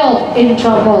help in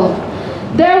trouble.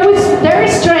 There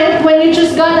is strength when you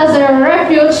choose God as a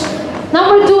refuge.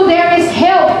 Number two, there is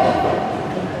help.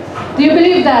 Do you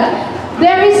believe that?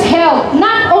 There is help.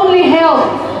 Not only help,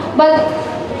 but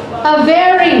a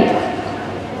very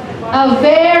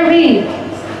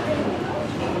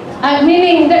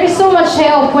Meaning there is so much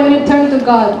help when you turn to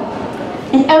God.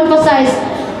 And emphasize,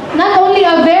 not only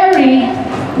a very,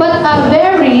 but a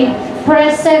very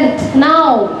present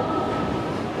now.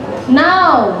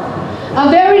 Now. A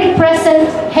very present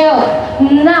help.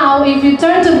 Now, if you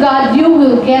turn to God, you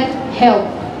will get help.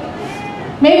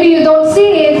 Maybe you don't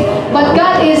see it, but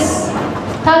God is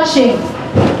touching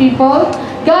people.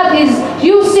 God is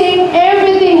using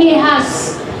everything He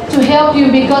has to help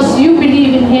you because you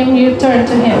believe in Him, you turn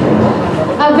to Him.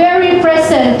 A very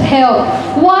present help.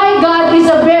 Why God is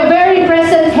a very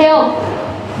present help?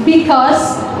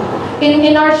 Because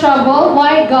in our trouble,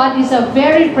 why God is a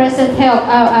very present help?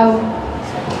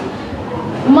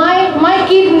 My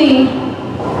kidney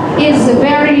is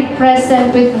very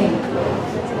present with me.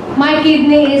 My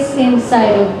kidney is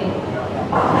inside of me.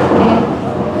 Okay?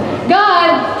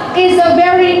 God is a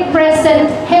very present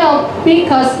help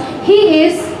because He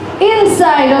is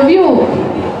inside of you.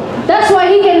 That's why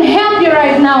He can help you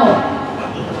right now.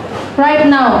 Right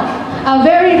now. A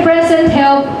very present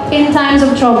help in times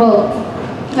of trouble.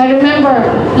 I remember,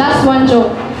 last one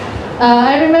joke.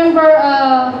 I remember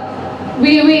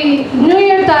New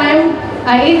Year time,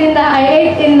 I ate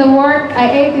in the work, I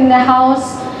ate in the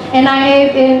house, and I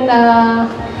ate in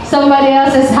somebody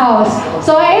else's house.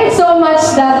 So I ate so much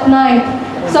that night.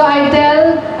 So I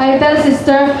tell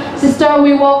sister,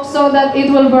 we walk so that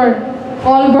it will burn.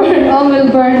 All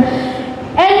will burn.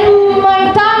 And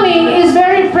my tummy is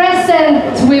very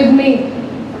present with me.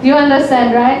 You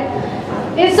understand, right?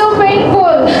 It's so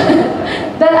painful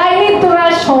that I need to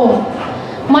rush home.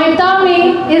 My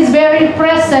tummy is very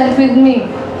present with me.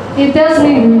 It tells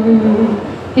me,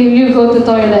 if you go to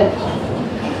toilet.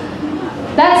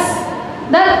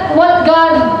 That's what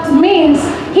God means.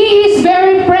 He is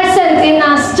very present in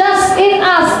us, just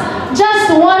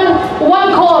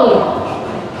one call.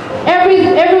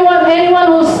 Anyone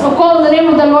who's called the name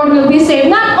of the Lord will be saved.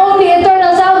 Not only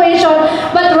eternal salvation,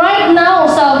 but right now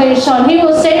salvation. He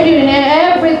will save you in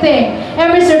everything,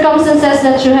 every circumstances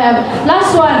that you have.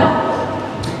 Last one.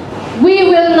 We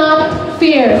will not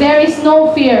fear. There is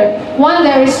no fear. One,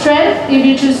 there is strength if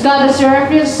you choose God as your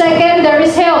refuge. Second, there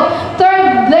is help.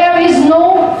 Third, there is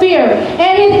no fear.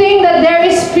 Anything that there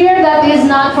is fear, that is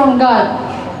not from God.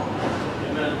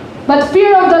 But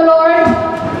fear of the Lord,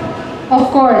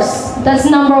 of course, that's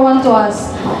number one to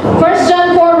us. 1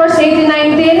 John 4 verse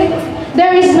 18-19,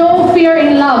 there is no fear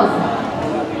in love.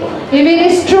 If it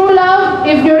is true love,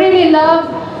 if you really love,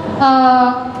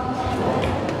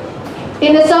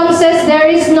 in the psalm says there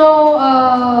is no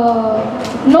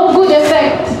good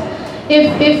effect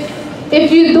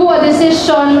if you do a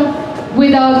decision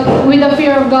with the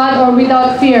fear of God or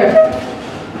without fear.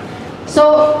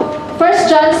 So 1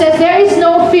 John says there is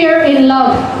no fear in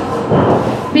love,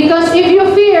 because if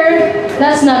you fear,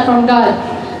 that's not from God.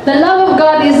 The love of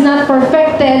God is not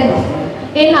perfected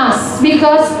in us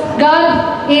because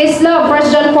God is love.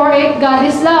 1 John 4:8, God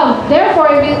is love. Therefore,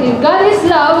 if God is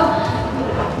love,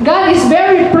 God is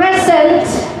very present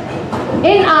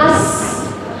in us.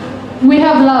 We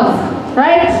have love,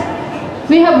 right?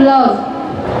 We have love.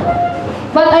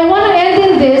 But I want to end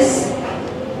in this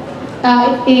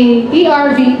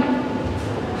ERV,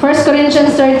 1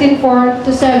 Corinthians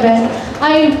 13:4-7.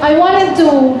 I wanted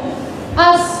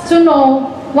us to know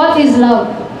what is love.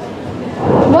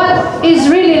 What is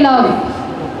really love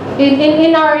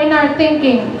in our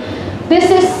thinking?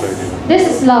 This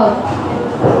is love.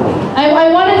 I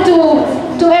wanted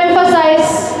to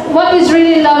emphasize what is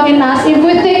really love in us. If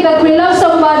we think that we love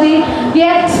somebody,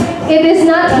 yet it is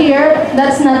not here,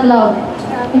 that's not love.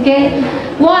 Okay?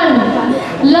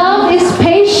 1, love is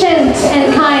patient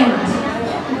and kind.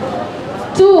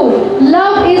 2,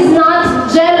 love is not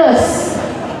jealous.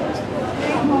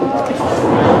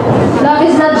 Love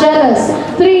is not jealous.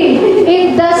 3,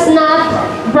 it does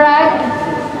not brag,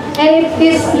 and it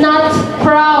is not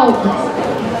proud.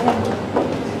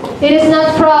 It is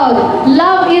not proud.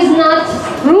 Love is not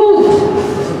rude.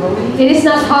 It is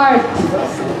not hard.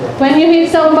 When you hit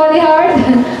somebody hard,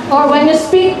 or when you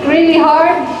speak really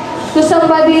hard to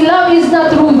somebody, love is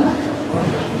not rude.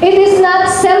 It is not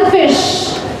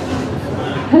selfish.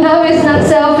 Love is not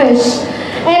selfish.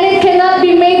 And it cannot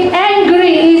be made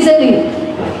angry easily.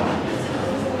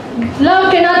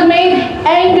 Love cannot make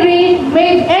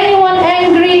anyone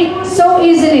angry so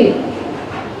easily.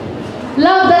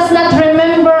 Love does not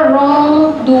remember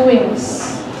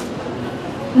wrongdoings.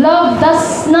 Love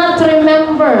does not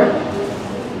remember.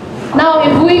 Now,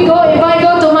 if I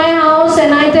go to my house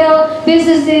and I tell this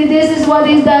is what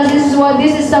this does, this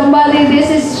is somebody, this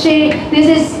is she, this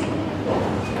is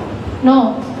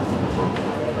no.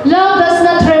 Love does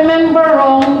not remember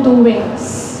wrongdoings.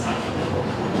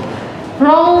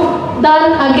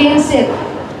 against it.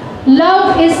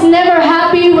 Love is never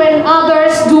happy when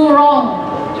others do wrong.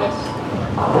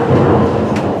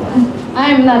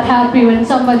 I'm not happy when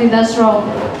somebody does wrong.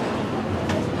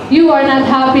 You are not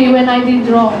happy when I did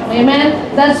wrong.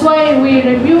 Amen? That's why we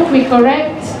rebuke, we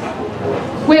correct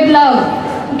with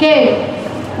love. Okay?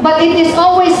 But it is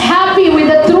always happy with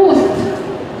the truth.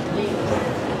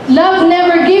 Love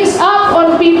never gives up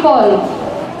on people.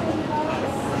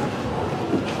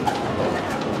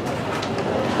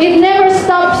 It never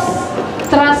stops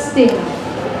trusting.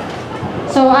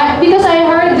 So because I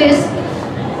heard this,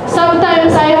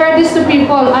 sometimes I heard this to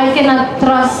people, I cannot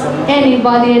trust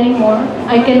anybody anymore.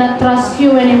 I cannot trust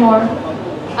you anymore.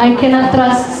 I cannot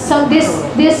trust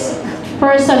this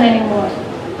person anymore.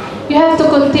 You have to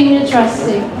continue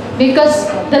trusting because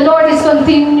the Lord is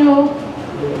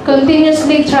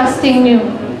continuously trusting you.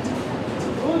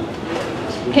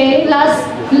 Okay,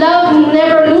 love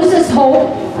never loses hope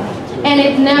and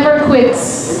it never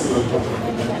quits.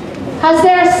 Has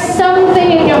there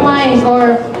something in your mind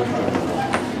or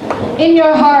in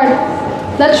your heart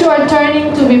that you are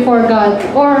turning to before God?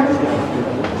 Or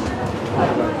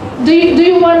do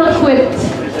you want to quit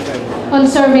on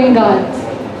serving God?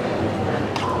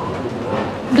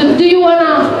 Do you want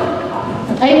to...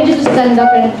 I need you to stand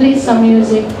up and please some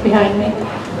music behind me.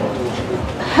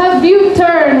 Have you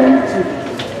turned,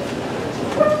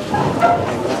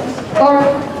 or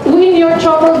in your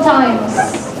troubled times,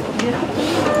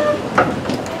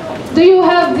 do you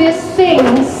have these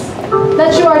things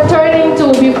that you are turning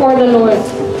to before the Lord?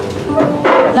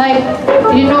 Like,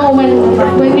 you know,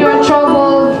 when you're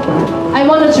troubled, I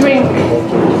want to drink.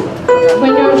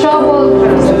 When you're troubled,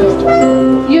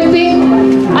 you think,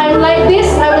 I'm like this,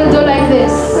 I will do like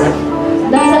this.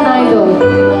 That's an idol.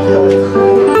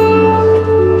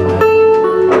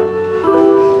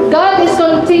 God is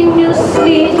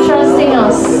continuously trusting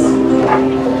us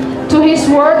to His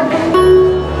work,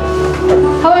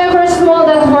 however small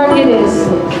that work it is.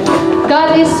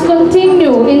 God is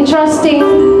continue in trusting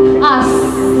us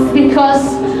because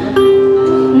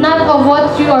not of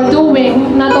what you are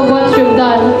doing, not of what you've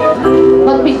done,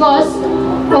 but because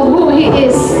of who He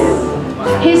is.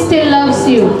 He still loves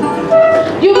you.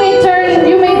 You may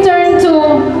turn to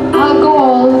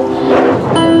alcohol.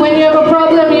 When you have a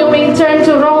problem, you may turn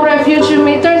to wrong refuge, you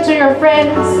may turn to your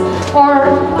friends, or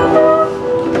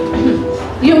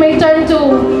you may turn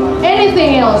to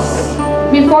anything else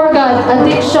before God.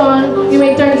 Addiction, you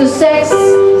may turn to sex,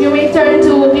 you may turn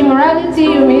to immorality,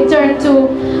 you may turn to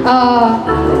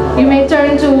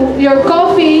your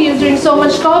coffee. You drink so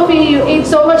much coffee, you eat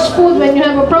so much food when you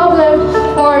have a problem,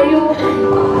 or you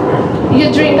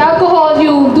drink alcohol,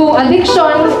 you do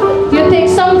addiction, you take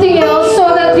something else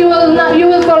so that you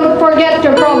will forget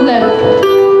your problem.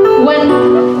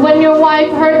 When your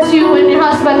wife hurts you, when your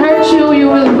husband hurts you, you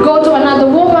will go to another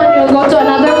woman, you will go to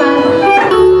another man.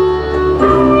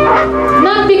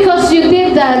 Not because you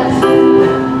did that,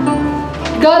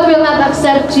 God will not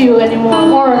accept you anymore,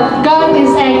 or God is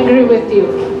angry with you.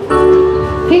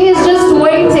 He is just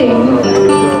waiting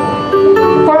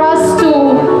for us to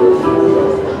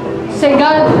say,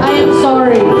 God, I am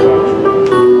sorry.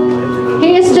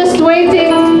 He is just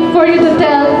waiting for you to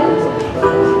tell,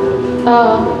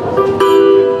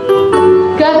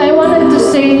 God, I wanted to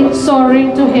say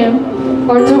sorry to him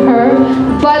or to her,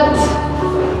 but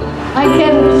I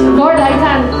can't, Lord, I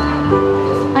can't.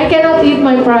 I cannot eat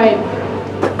my pride.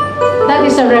 That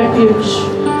is a refuge.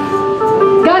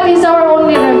 God is our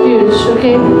only refuge,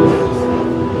 okay?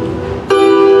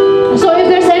 So if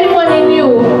there's anyone in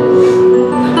you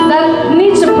that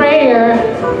needs a prayer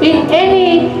in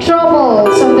any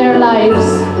troubles of their lives,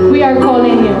 we are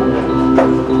calling you.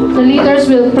 The leaders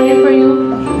will pray for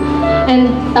you, and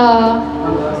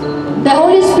the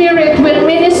Holy Spirit will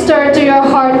minister to your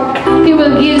heart. He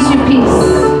will give you peace.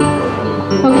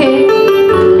 Okay?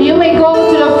 You may go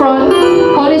to the front.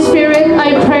 Holy Spirit,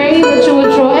 I pray that you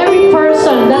will draw every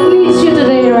person that leads you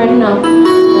today right now.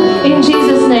 In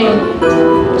Jesus' name.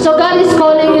 So God is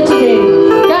calling you today.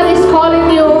 God is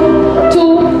calling you to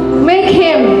make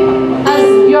Him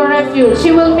as your refuge.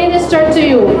 He will minister to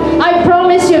you. I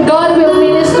promise you, God will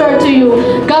minister to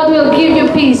you. God will give you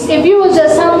peace. If you will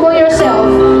just humble yourself.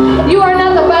 You are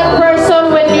not a bad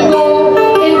person when you go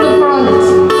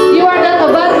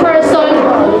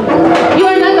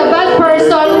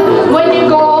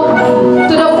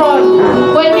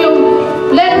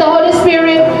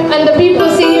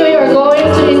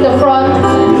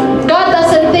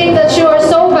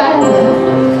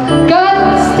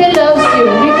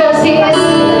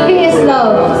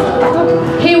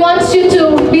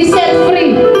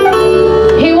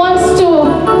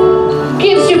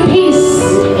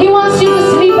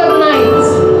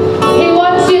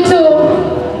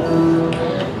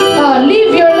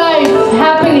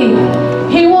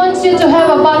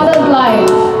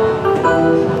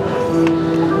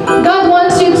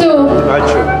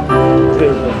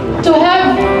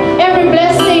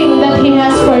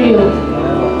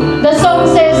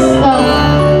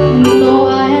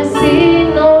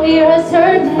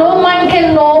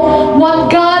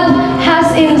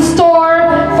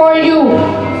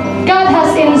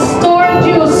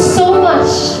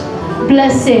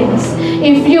blessings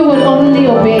if you will only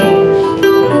obey.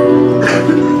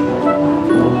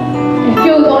 If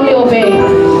you will only obey.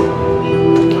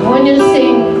 I want you to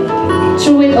sing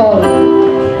through it all.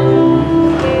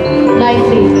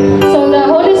 Lightly. So the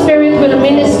Holy Spirit will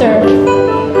minister.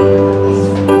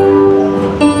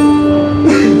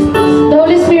 The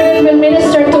Holy Spirit will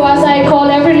minister to us. I call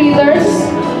every leaders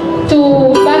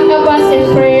to back up us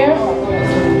in prayer.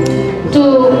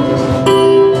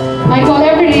 I call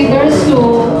every leaders to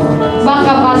back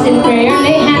up us in prayer.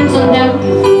 Lay hands on them.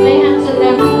 Lay hands on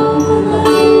them.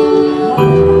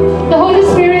 The Holy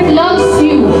Spirit loves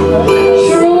you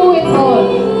through it all.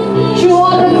 Through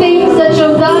all the things that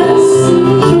you've done.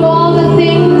 Through all the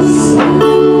things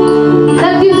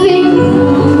that you think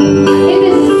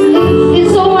it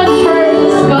so much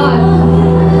hurts God.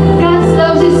 God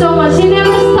loves you so much. He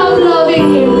never stopped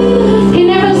loving you. He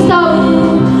never stopped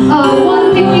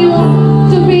wanting you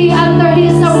to be under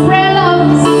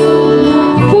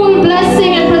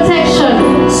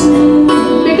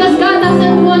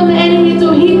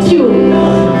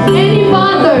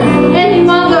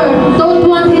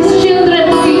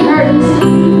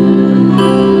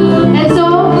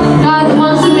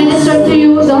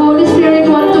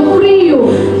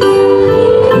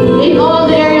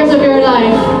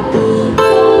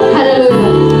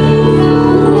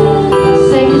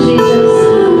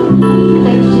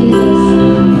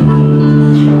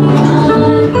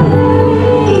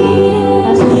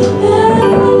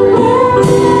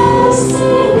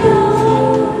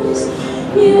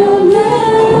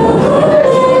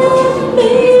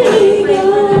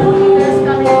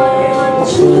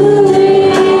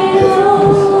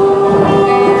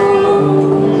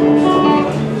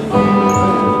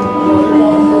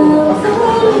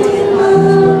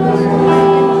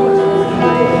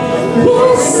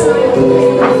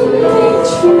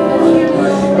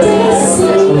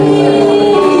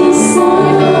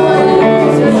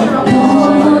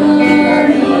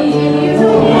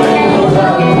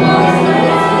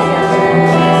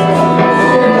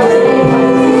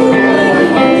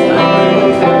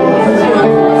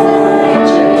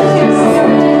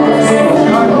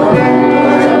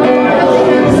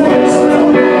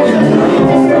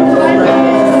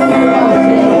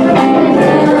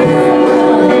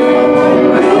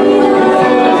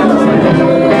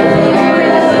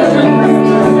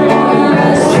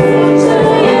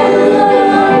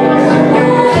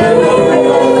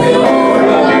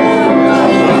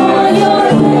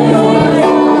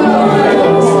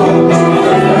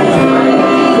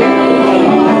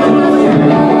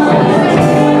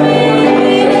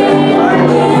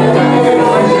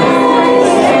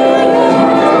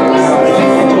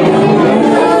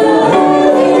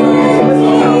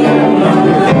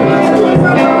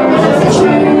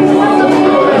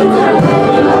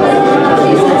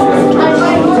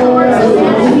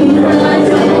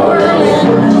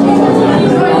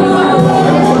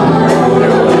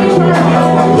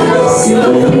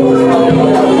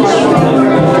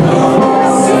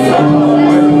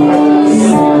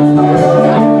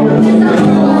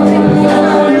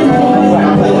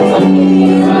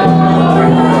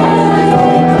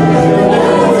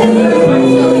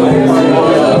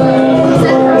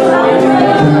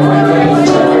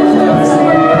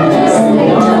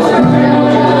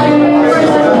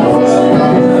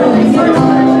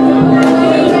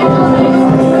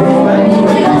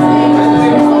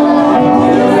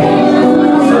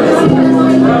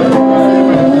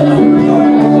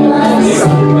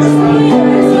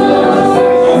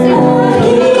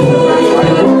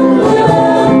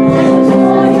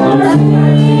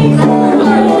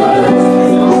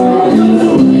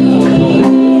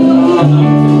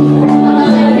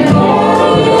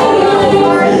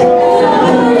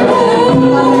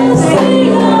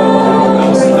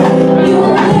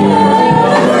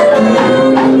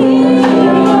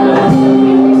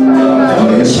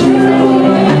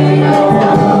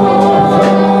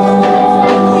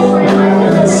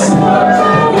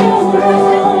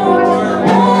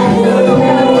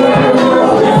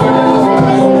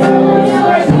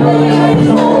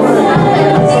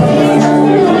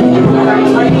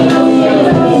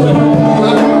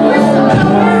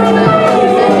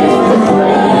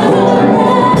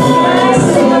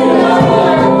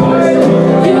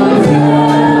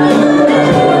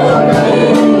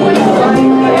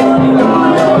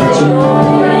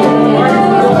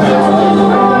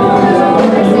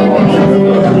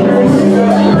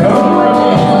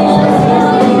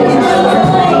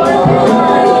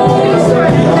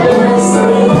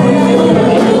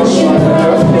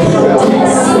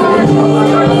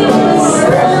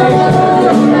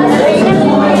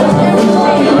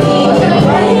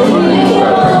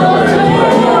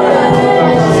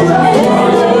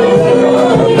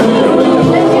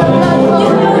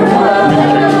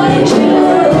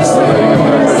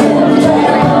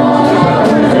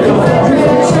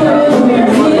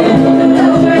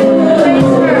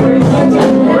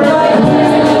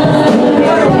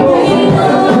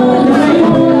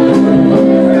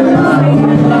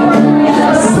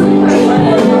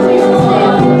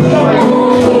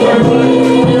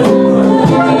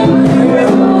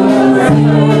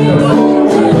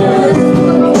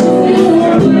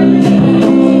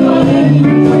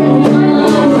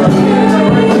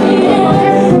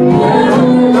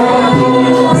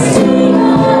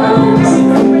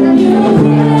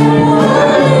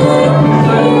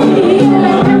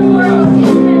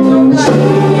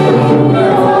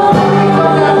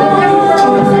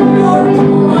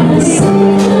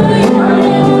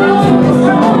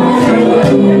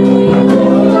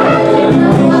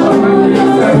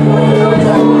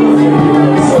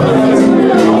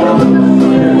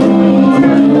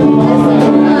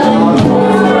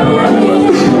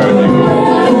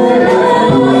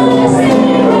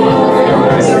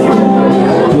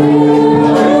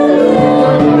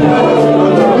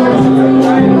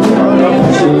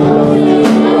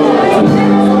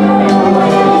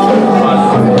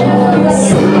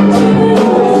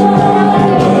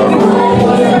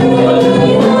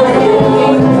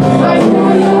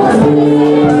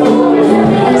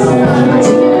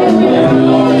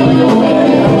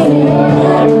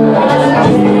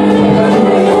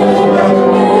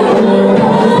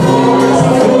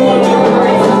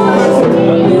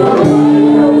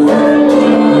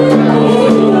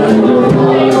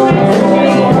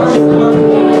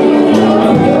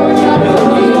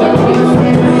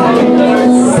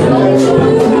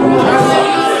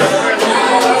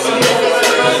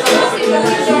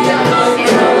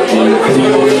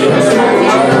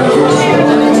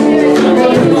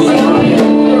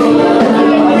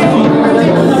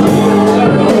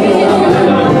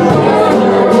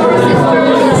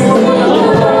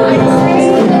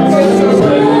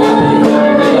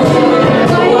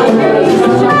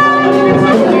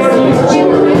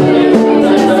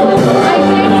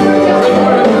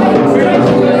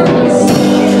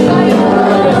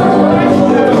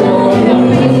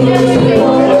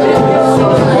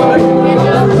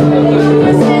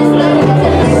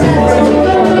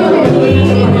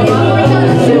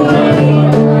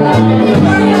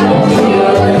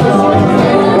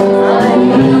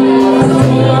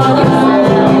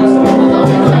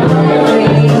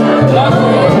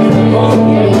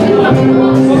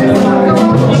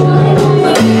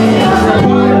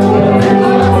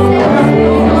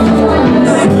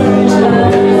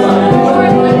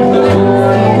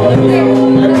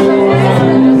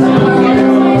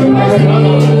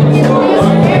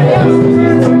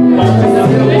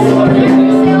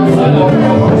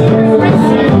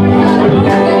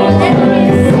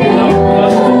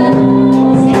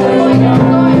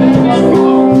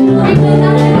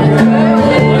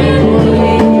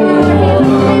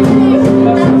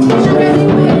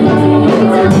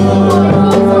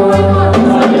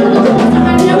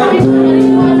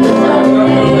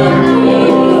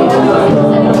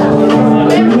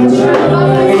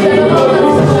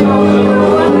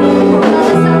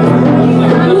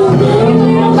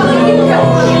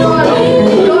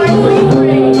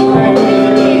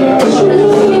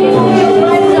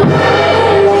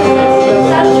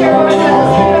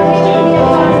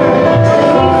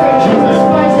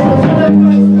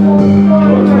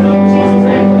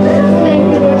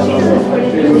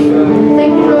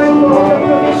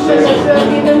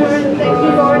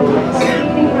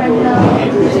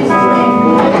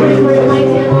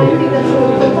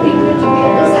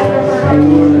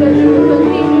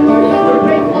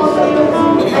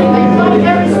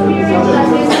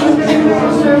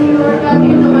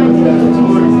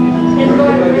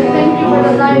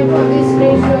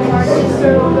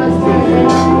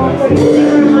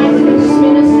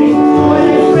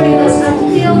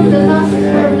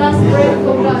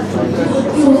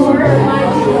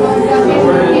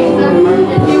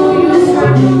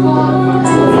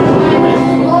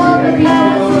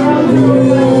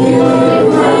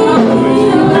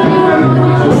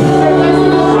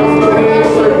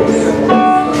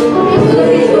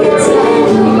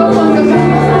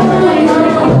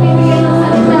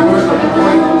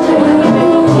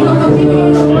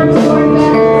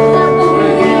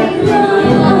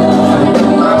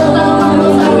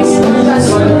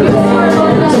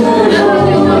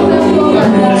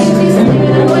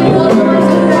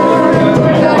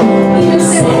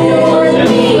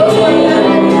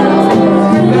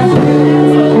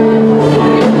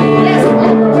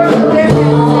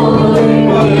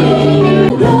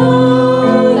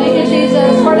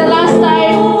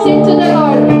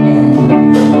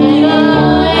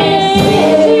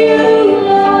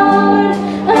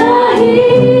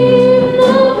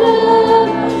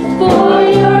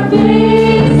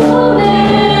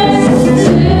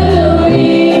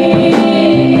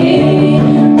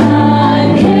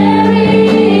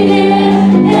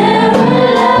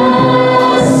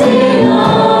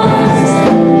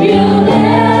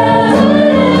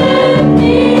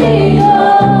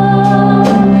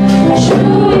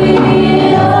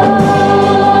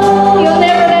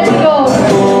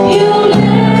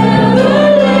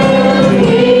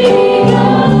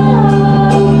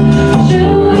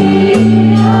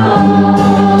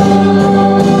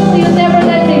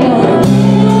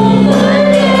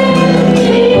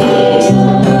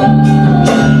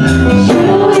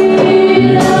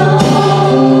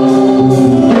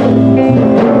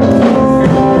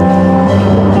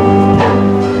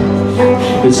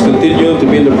Let's continue to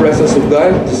be in the presence of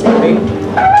God this morning.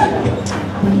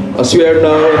 As we are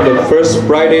now in the first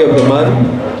Friday of the month,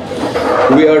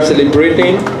 we are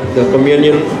celebrating the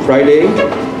Communion Friday.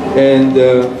 And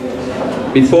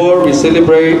before we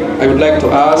celebrate, I would like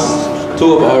to ask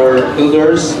two of our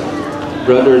elders,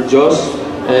 Brother Josh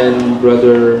and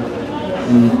Brother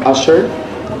Usher,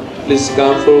 please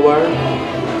come forward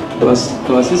to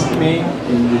assist me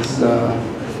in this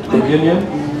communion.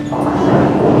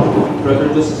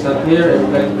 Brother Josh is not here. I would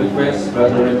like to request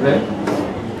Brother Refuge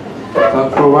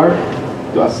come forward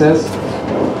to assist.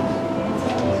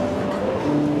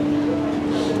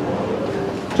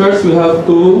 Church, we have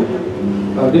two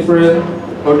different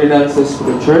ordinances for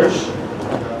the church.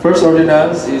 First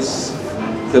ordinance is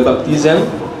the baptism,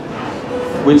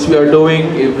 which we are doing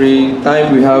every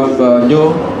time we have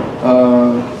new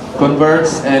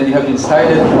converts and they have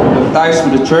decided to baptize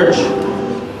with the church.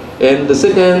 And the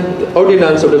second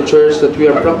ordinance of the church that we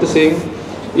are practicing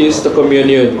is the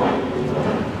communion.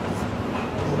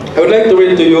 I would like to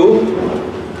read to you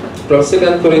from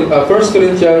 1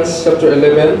 Corinthians chapter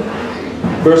 11,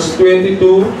 verse 22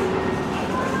 to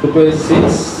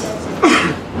 26.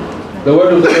 The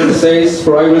word of the Lord says,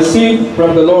 "For I received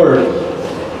from the Lord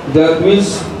that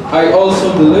which I also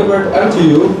delivered unto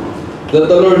you, that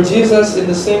the Lord Jesus, in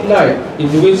the same night in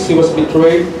which he was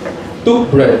betrayed, took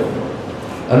bread.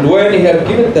 And when he had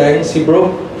given thanks, he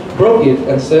broke it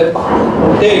and said,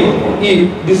 Take,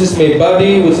 eat, this is my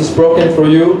body which is broken for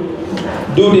you.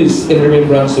 Do this in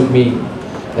remembrance of me.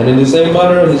 And in the same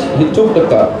manner he took the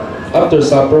cup after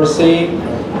supper, saying,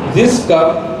 This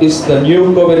cup is the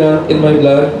new covenant in my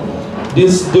blood.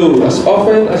 This do as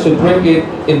often as you drink it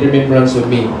in remembrance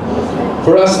of me.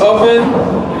 For as often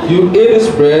you eat this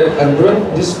bread and drink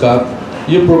this cup,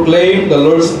 you proclaim the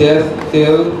Lord's death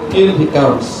till he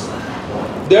comes.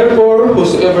 Therefore,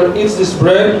 whosoever eats this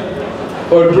bread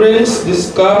or drinks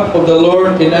this cup of the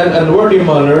Lord in an unworthy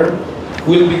manner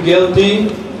will be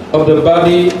guilty of the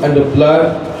body and the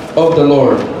blood of the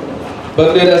Lord.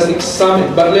 But let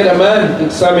a man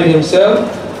examine himself,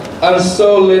 and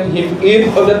so let him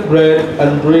eat of that bread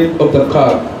and drink of the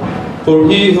cup. For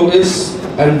he who eats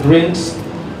and drinks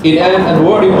in an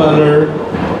unworthy manner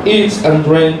eats and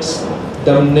drinks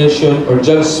damnation or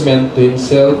judgment to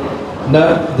himself,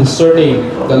 not discerning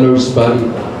the Lord's body."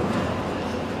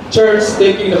 Church,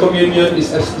 taking the communion is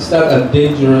not a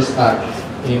dangerous act.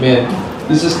 Amen.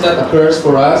 This is not a curse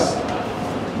for us.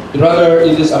 Rather,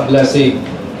 it is a blessing.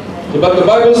 But the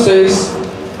Bible says,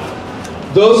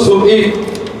 those who eat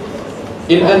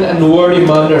in an unworthy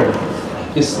manner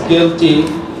is guilty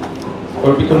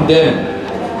or be condemned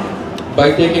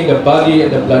by taking the body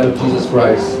and the blood of Jesus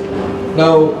Christ.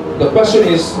 Now, the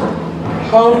question is,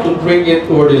 how to drink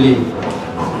it worthily?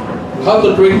 How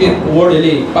to drink it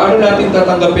worthily? Paano natin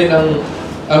tatanggapin ang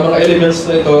mga elements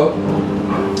na ito?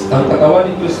 Ang katawan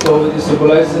ni Cristo, which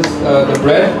symbolizes the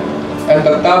bread, and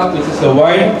the cup, which is the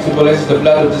wine, symbolizes the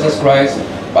blood of Jesus Christ.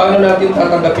 Paano natin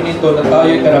tatanggapin ito na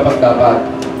tayo'y karapat-dapat?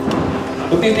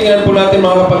 Kung titingnan po natin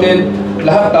mga kapatid,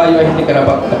 lahat tayo ay hindi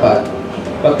karapat-dapat.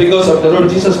 But because of the Lord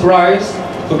Jesus Christ,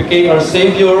 who became our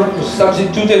Savior, who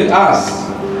substituted us,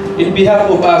 in behalf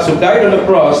of us, who died on the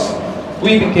cross,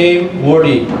 we became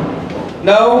worthy.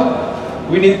 Now,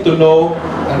 we need to know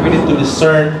and we need to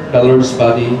discern the Lord's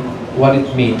body, what it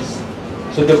means.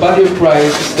 So the body of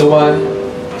Christ is the one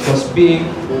was being,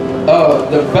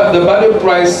 the body of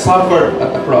Christ suffered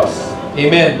at the cross.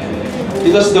 Amen. It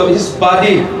was his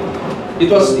body. It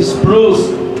was his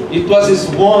bruise. It was his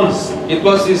wounds. It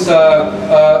was his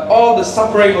all the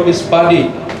suffering of his body.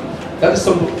 That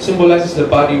symbolizes the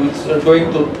body which we are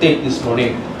going to take this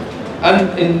morning.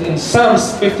 And in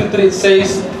Psalms 53 it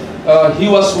says, He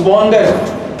was wounded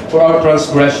for our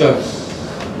transgressions.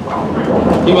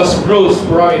 He was bruised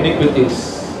for our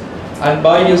iniquities. And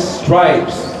by His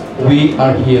stripes we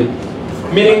are healed.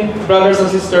 Meaning, brothers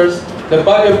and sisters, the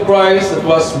body of Christ that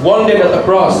was wounded at the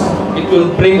cross, it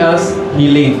will bring us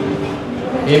healing.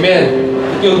 Amen.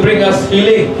 It will bring us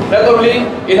healing, not only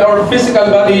in our physical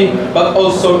body, but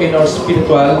also in our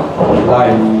spiritual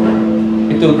life.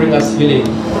 It will bring us healing.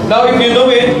 Now, if you know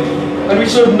it, and we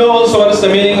should know also what is the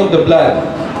meaning of the blood.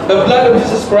 The blood of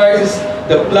Jesus Christ is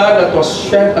the blood that was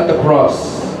shed at the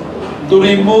cross to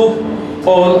remove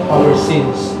all our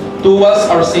sins, to wash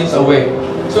our sins away.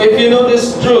 So if you know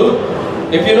this truth,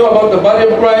 if you know about the body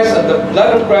of Christ and the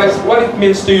blood of Christ, what it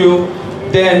means to you,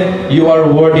 then you are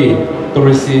worthy to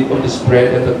receive of this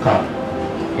bread and the cup.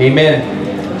 Amen.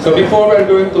 So before we are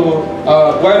going to,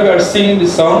 while we are singing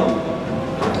this song,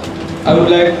 I would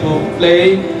like to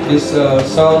play this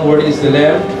song, Worthy is the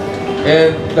Lamb,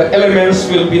 and the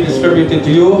elements will be distributed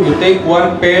to you. You take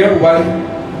one pair, one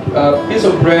a piece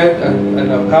of bread and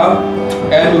a cup,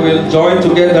 and we will join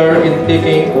together in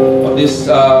taking of this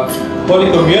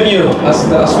Holy Communion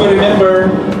as we remember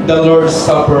the Lord's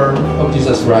Supper of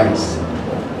Jesus Christ.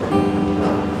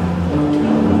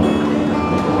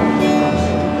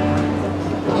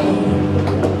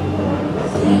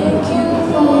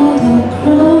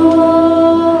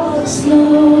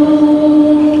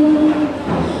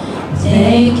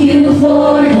 Thank you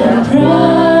for the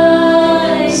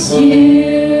price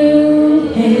you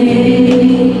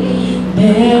paid,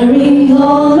 bearing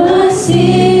all my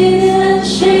sin and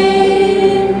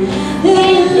shame.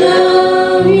 In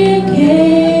love you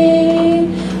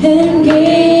came and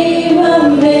gave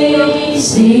amazing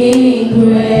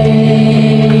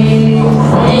grace.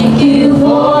 Thank you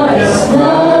for His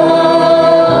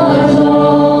love,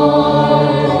 Lord.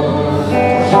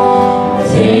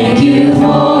 Thank you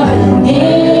for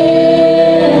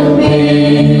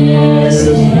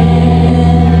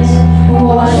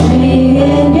wash me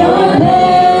in your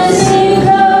blessing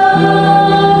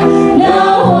cup.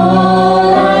 Now all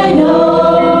I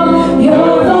know,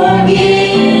 your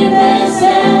forgiveness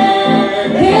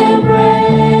and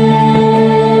embrace.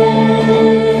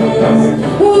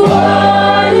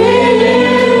 What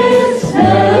is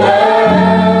the love?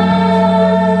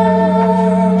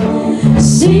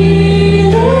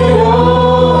 Seated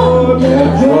on the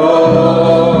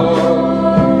cross.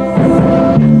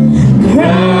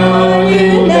 Crown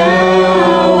you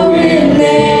now with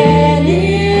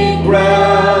many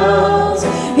crowns.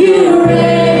 You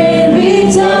reign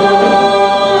victorious,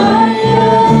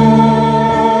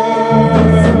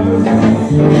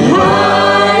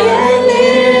 high and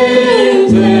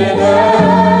lifted up,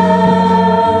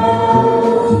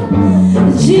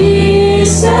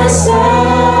 Jesus,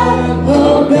 Son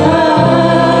of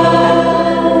God,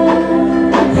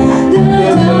 the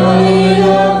dawning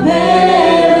of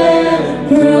heaven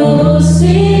crucified.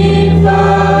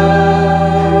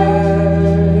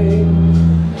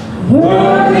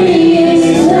 Worthy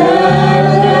is the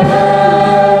Lamb.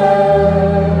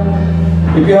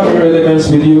 If you have your elements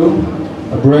with you,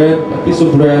 a piece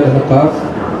of bread and a cup.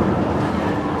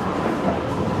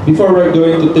 Before we're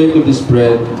going to take of this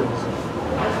bread,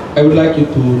 I would like you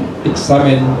to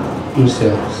examine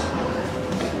yourselves.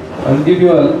 I'll give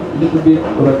you a little bit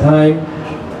of a time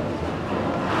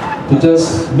to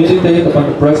just meditate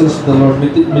upon the presence of the Lord.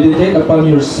 Meditate upon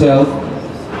yourself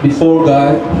before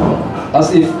God,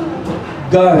 as if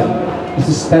God is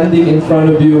standing in front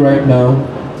of you right now.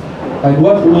 And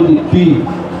what would it be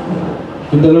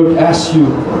when the Lord asks you,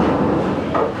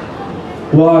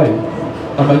 why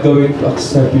am I going to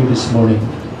accept you this morning?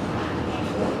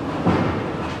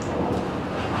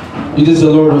 It is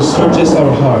the Lord who searches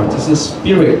our hearts. It's the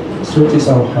Spirit who searches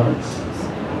our hearts.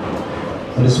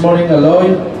 And this morning, allow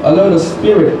the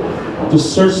Spirit to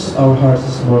search our hearts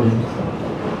this morning.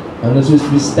 And as we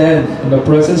stand in the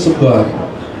presence of God,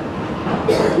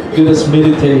 let us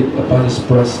meditate upon His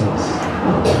presence.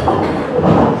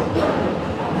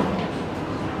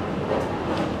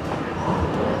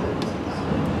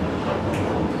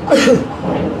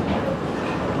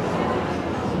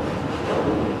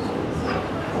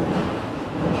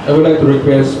 I would like to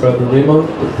request Brother Raymond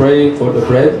to pray for the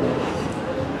bread.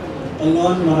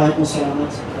 Panginoon, maraming po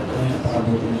salamat sa pagkakas ng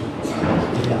pakabuti niyo.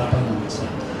 Tinakapan namin sa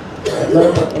at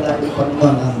Lord, pagpalagi po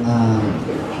Panginoon ang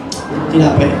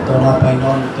tinapay ito na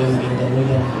Panginoon, ito yung maging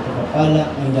daluyan ng pagpapala,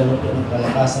 ang daluyan ng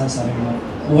palakasan sa aming mga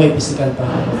buhay, pisikal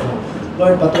Panginoon.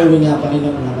 Lord, patuloy nga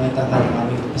Panginoon na may takal ng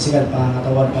aming pisikal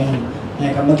pangangatawan Panginoon,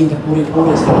 na maging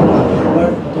kapuri-puri sa aming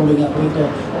Lord, patuloy nga po ito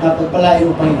na pagpalain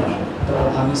mo Panginoon. Ito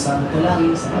ang aming samot na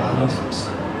langin sa aming Jesus.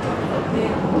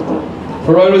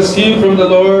 For I received from the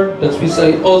Lord that which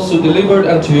I also delivered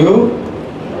unto you,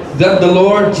 that the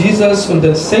Lord Jesus on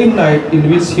the same night in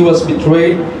which He was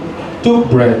betrayed took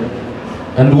bread,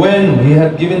 and when He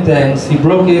had given thanks, He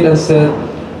broke it and said,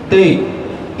 Take,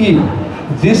 eat,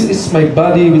 this is my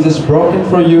body which is broken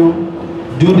for you,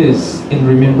 do this in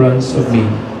remembrance of me.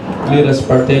 Let us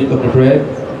partake of the bread.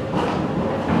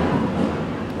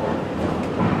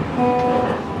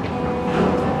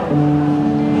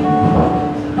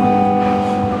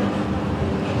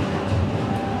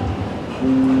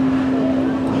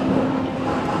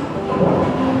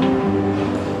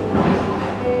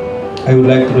 I would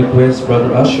like to request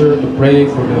Brother Usher to pray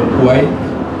for the wine.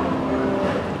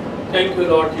 Thank you,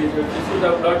 Lord Jesus. This is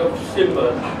the blood of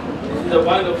symbol. This is the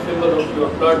wine of symbol of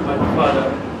your blood, my Father.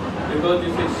 Because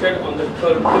this is shed on the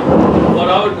curb for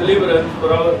our deliverance,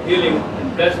 for our healing,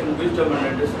 and blessing, wisdom,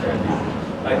 and understanding.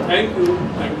 I thank you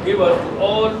and forgive us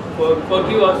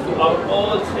to our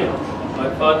all sins. My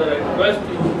Father, I request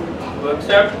you to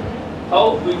accept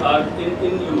how we are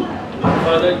in you.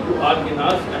 Father, you are in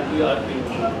us and we are in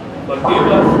you. Forgive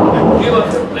us and give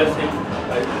us a blessing.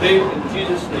 I pray in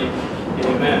Jesus' name.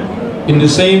 Amen. In the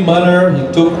same manner, he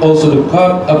took also the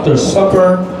cup after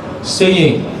supper,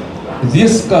 saying,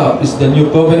 "This cup is the new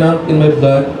covenant in my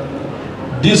blood.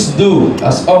 This do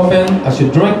as often as you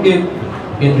drink it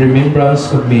in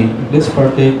remembrance of me." Let's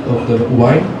partake of the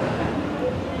wine.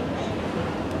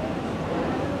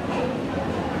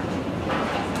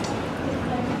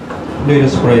 Let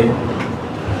us pray.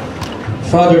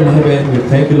 Father in heaven, we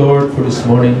thank you, Lord, for this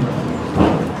morning.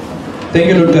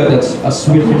 Thank you, Lord God, that as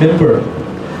we remember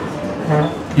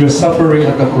your suffering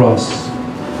at the cross,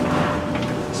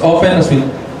 as often as we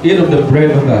eat of the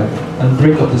bread of God and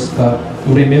drink of this cup,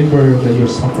 we remember that your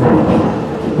suffering.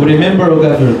 We remember, oh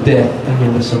God, your death and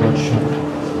your resurrection.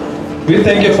 We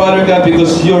thank you, Father God,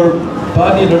 because your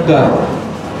body, Lord God,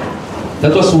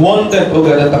 that was wounded, oh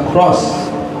God, at the cross,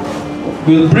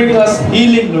 will bring us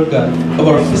healing, Lord God, of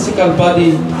our physical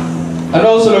body and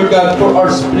also, Lord God, for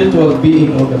our spiritual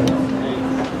being, oh God.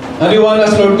 And we want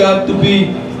us, Lord God, to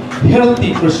be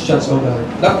healthy Christians, oh God.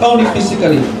 Not only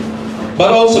physically,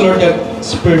 but also, Lord God,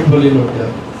 spiritually, Lord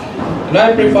God. And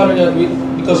I pray, Father God,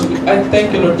 I thank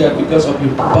you, Lord God, because of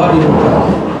your body, Lord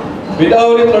God.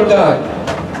 Without it, Lord God,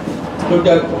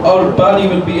 our body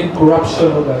will be in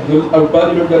corruption, oh God. Our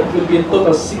body, Lord God, will be in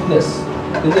total sickness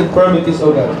and infirmities,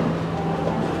 oh God.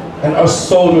 And our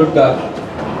soul, Lord God,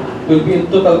 will be in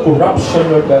total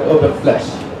corruption, Lord God, of the flesh.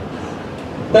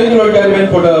 Thank you, Lord God, even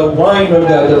for the wine, Lord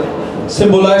God, that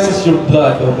symbolizes your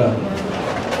blood, oh God.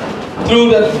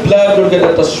 Through that blood, Lord God,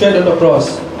 that was shed on the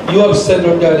cross, you have said,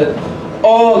 Lord God, that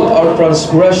all our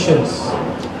transgressions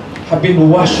have been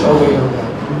washed away, oh God.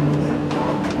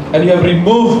 And you have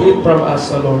removed it from us,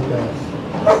 oh Lord God.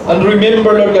 And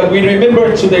remember, Lord God, we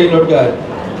remember today, Lord God,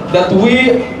 that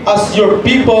we, as your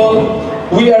people,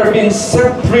 we are being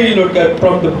set free, Lord God,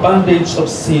 from the bondage of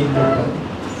sin, Lord God.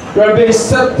 We are being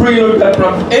set free, Lord God,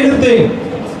 from anything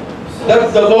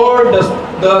that the Lord,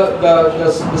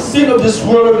 the sin of this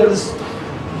world that is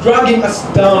dragging us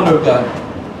down, Lord God.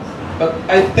 But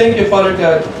I thank you, Father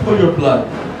God, for your blood,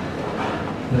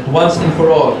 that once and for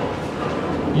all,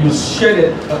 you shed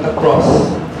it at the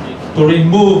cross to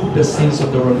remove the sins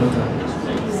of the world, Lord God.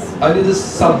 And it is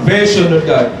salvation, Lord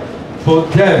God, for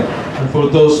them and for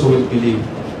those who will believe.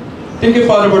 Thank you,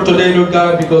 Father, for today, Lord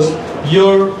God, because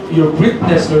your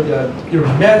greatness, Lord God, your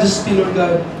majesty, Lord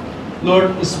God,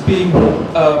 Lord, is being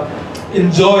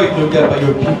enjoyed, Lord God, by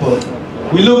your people.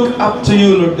 We look up to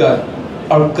you, Lord God,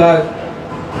 our God,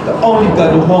 the only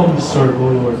God whom we serve, O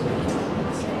Lord,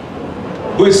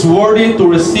 who is worthy to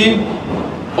receive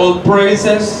all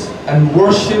praises and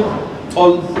worship,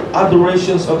 all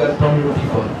adorations, O God, from your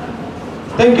people.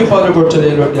 Thank you, Father, for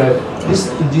today, Lord God. This,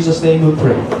 in Jesus' name we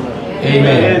pray.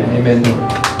 Amen. Amen.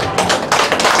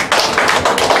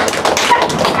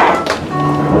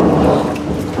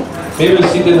 May we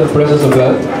sit in the presence of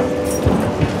God.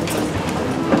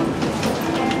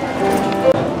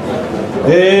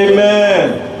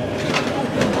 Amen.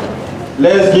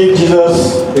 Let's give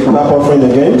Jesus a clap offering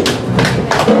again.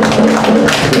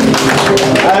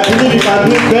 I believe you can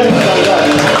do better than that.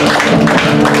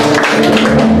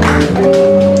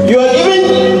 You are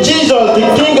giving Jesus, the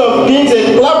King of Kings, a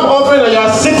clap offering and you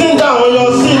are sitting down on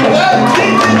your seat. Let's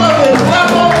give Jesus a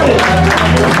clap offering.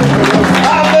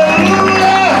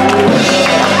 Hallelujah.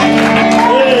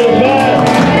 Amen.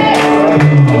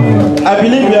 I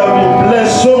believe we have been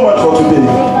blessed so much for today.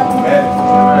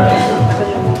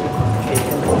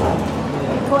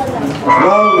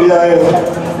 Now we are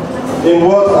in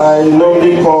what I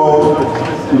normally call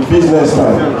the business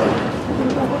time.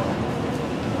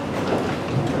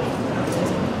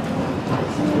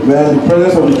 We are in the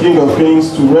presence of the King of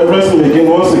Kings to reverence him again,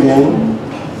 once again,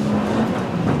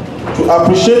 to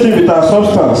appreciate him with our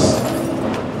substance.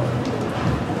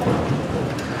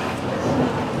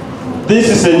 This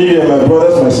is a new year, my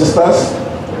brothers, my sisters,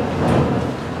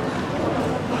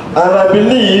 and I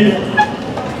believe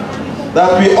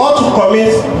that we ought to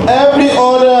commit every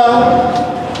other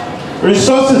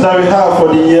resources that we have for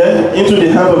the year into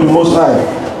the hand of the Most High.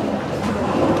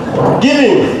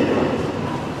 Giving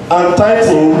and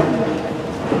tithing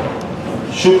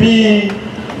should be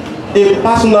a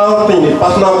personal thing, a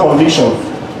personal conviction.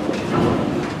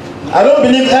 I don't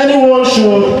believe anyone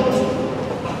should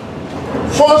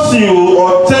force you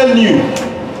or tell you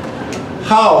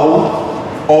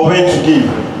how or when to give.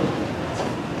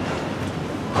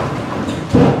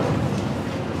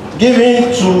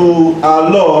 Giving to our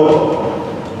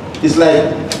Lord is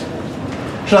like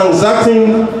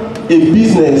transacting a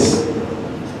business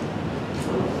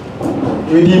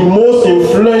with the most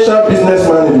influential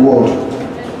businessman in the world.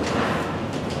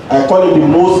 I call him the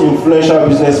most influential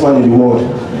businessman in the world.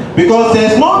 Because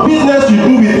there's no business you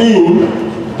do with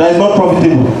him that is not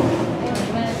profitable.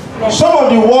 Some of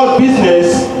the world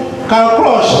business can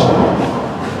crush.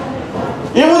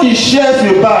 Even the shares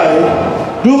we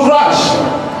buy do crash.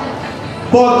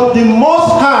 But the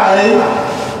Most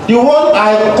High, the one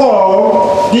I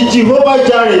call the Jehovah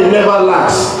Jireh, never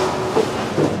lacks.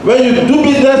 When you do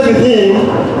business with him,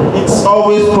 it's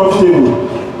always profitable.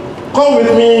 Come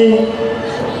with me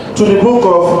to the book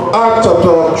of Acts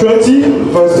chapter 20,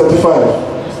 verse 35.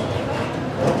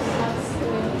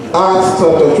 Acts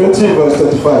chapter 20, verse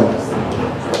 35.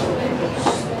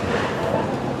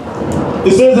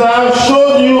 It says, I have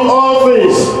showed you all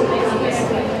things,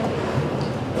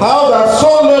 how that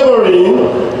so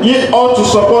laboring ye ought to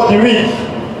support the weak,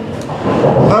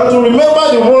 and to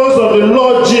remember the words of the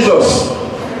Lord Jesus,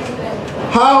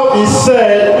 how he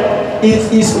said,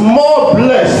 it is more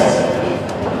blessed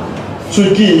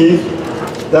to give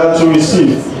than to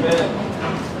receive.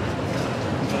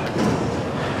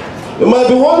 You might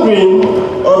be wondering,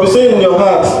 or be saying in your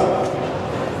heart,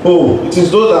 oh, it is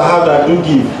those that have that do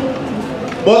give.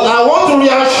 But I want to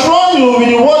reassure you with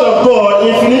the word of God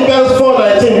in Philippians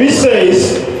 4:19, which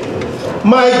says,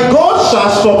 my God shall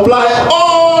supply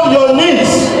all your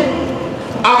needs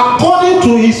according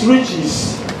to his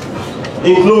riches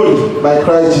in glory by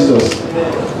Christ Jesus.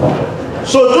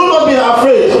 So do not be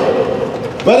afraid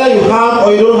whether you have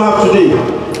or you don't have today.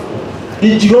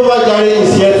 The Jehovah Jireh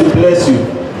is here to bless you.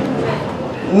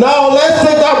 Now let's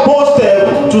take that bold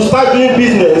step to start doing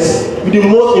business with the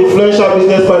most influential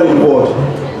businessman in the world.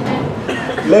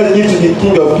 Let's give to the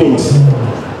King of Kings.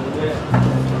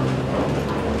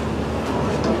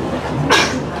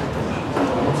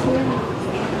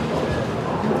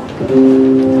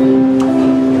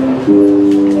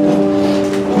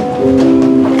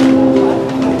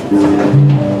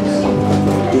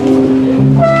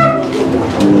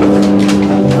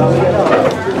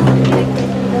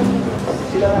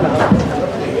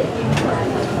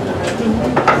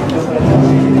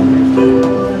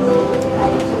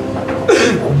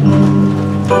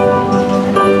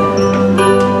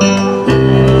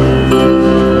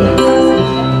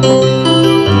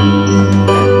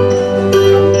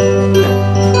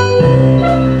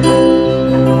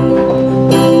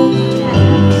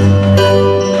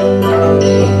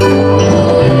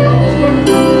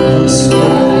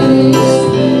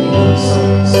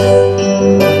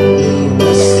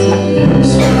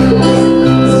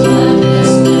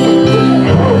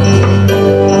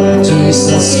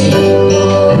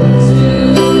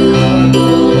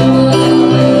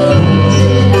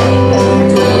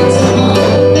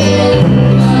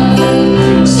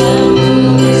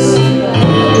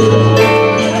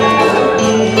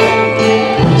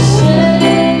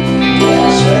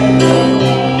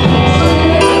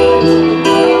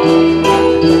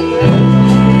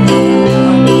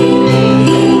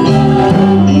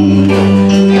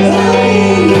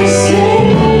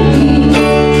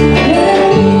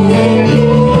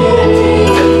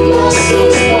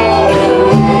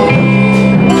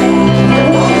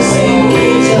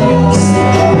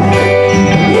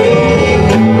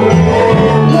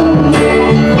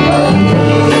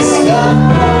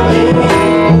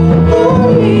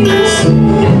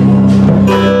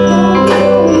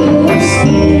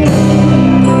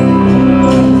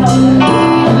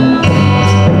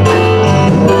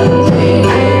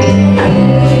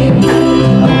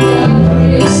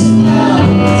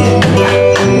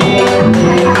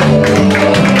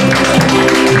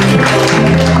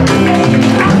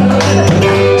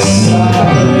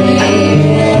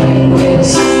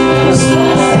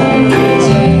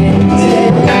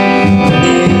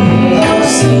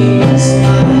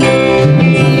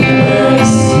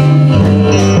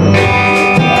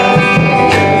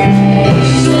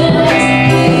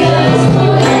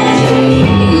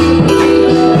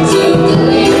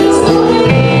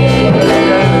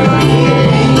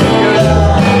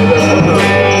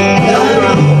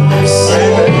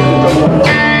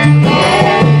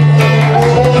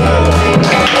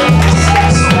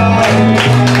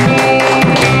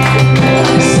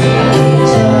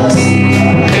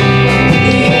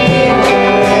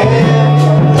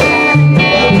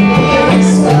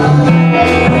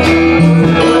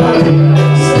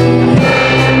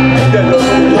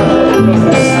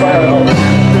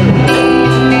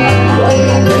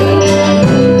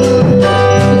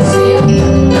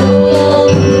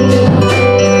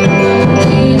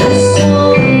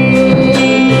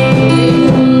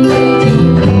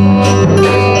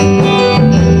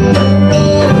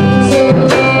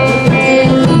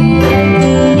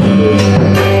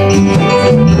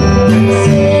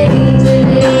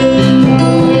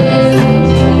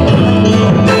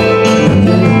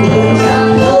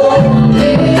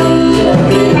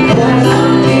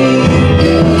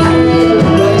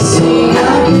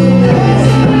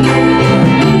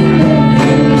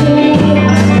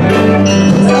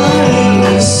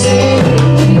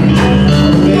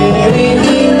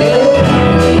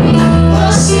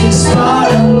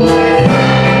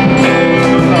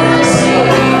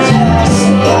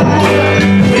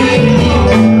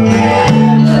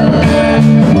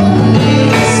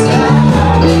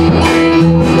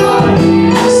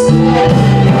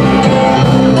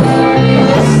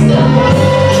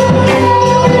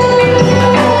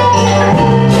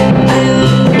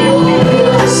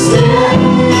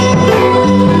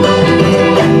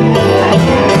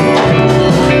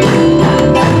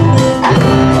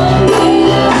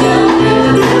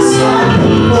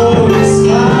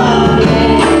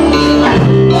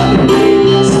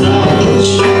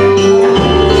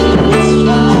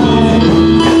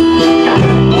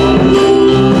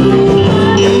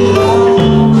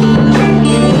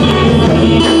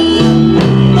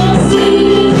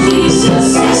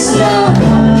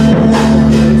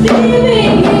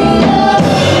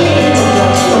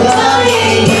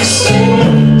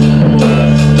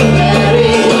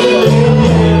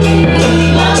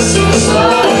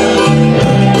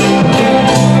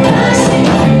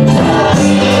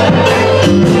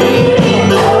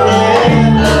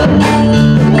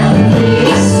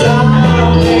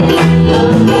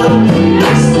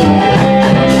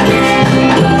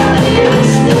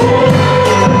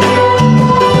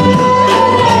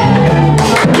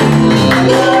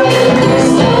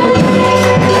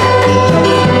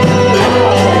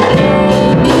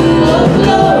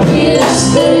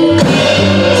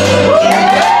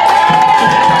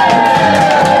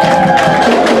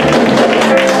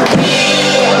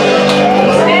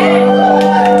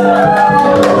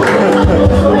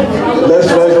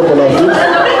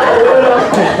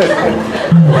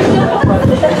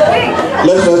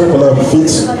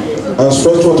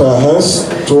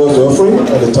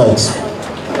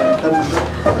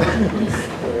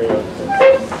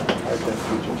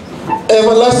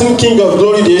 Everlasting King of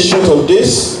glory, the ancient of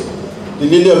days, the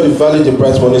lily of the valley, the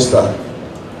bright morning star.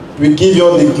 We give you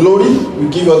all the glory, we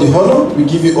give you all the honor, we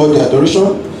give you all the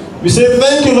adoration. We say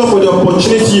thank you, Lord, for the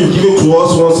opportunity you've given to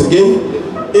us once again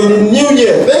in the new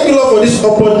year. Thank you, Lord, for this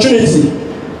opportunity,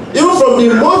 even from the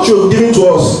much you've given to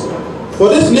us, for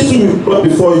this little we brought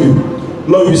before you.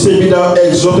 Lord, we say be thou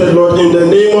exalted, Lord, in the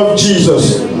name of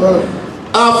Jesus.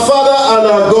 Our Father and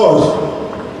our God,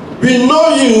 we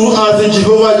know you as the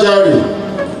Jehovah Jireh,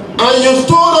 and you've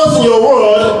told us in your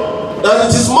word that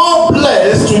it is more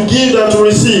blessed to give than to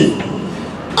receive.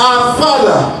 Our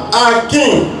Father, our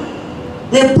King,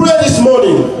 we pray this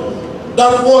morning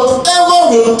that whatever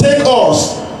will take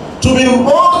us to be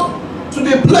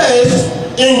blessed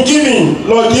in giving,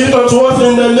 Lord, give it unto us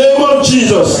in the name of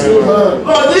Jesus.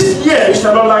 Lord, this year we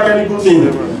shall not lack any good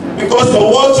thing, because the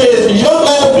word says, young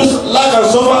men lack and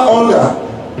suffer hunger,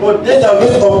 but they that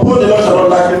wait upon the Lord shall not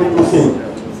lack any good thing.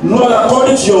 Lord,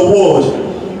 according to your word,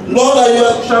 Lord, that you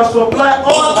shall supply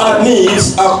all our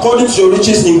needs according to your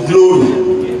riches in glory.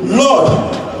 Lord,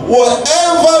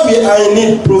 whatever we are in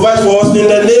need, provide for us in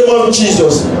the name of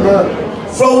Jesus.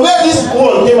 From where this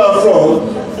one came out from,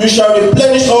 you shall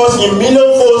replenish us in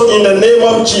millionfolds in the name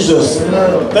of Jesus.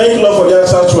 Thank you, Lord, for the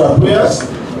answer to our prayers.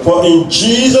 For in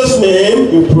Jesus' name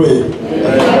we pray.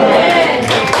 Amen.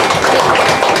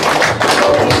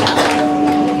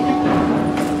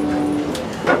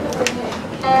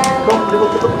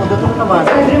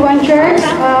 Everyone, church,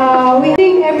 we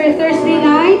sing every Thursday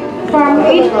night from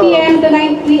 8 p.m. to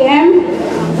 9 p.m.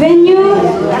 Venue,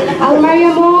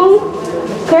 Almaria Mall,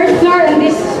 3rd floor in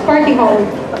this party hall.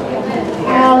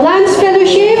 Lunch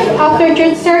fellowship after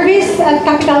church service at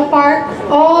Capital Park.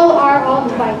 All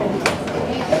invited.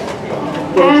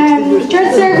 And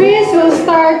church service will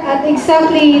start at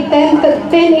exactly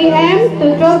 10 a.m.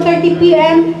 to 12:30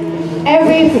 p.m.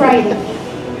 every Friday.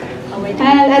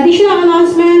 And additional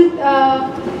announcement,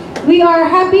 we are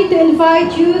happy to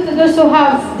invite you, to those who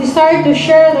have desired to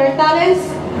share their talents,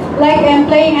 like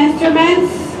playing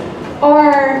instruments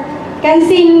or can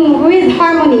sing with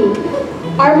harmony.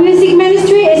 Our music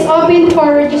ministry is open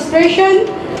for registration.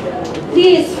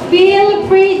 Please feel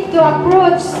free to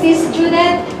approach Sis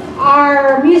Judith,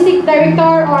 our music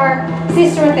director, or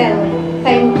Sis Rothel.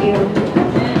 Thank you.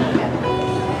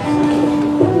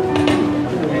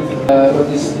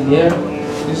 What is in here?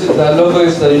 This is the logo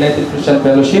is the United Christian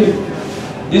Fellowship.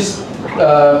 This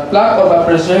plaque of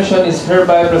appreciation is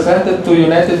hereby presented to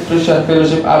United Christian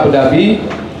Fellowship Abu Dhabi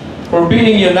for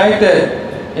being united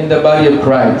in the body of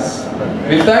Christ.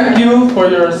 We thank you for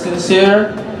your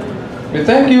sincere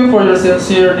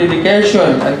dedication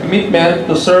and commitment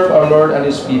to serve our Lord and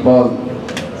His people.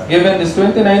 Given this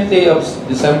 29th day of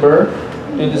December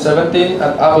 2017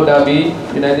 at Abu Dhabi,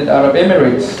 United Arab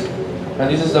Emirates. And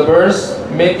this is the verse,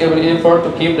 make every effort to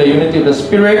keep the unity of the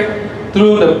Spirit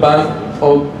through the bond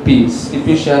of peace.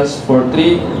 Ephesians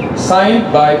 4:3, signed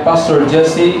by Pastor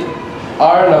Jesse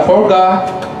R. Laforga,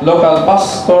 local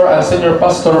pastor and senior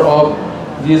pastor of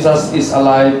Jesus is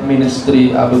Alive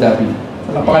Ministry, Abu Dhabi.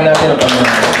 Palapakan natin ang Panginoon.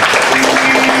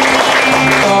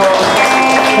 So,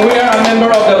 we are a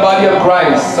member of the body of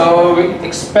Christ. So, we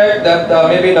expect that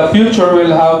maybe in the future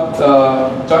we'll have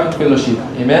joint fellowship.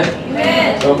 Amen?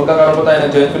 Amen. So, magkakaroon po tayo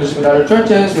ng joint fellowship with other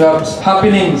churches. We have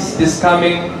happenings this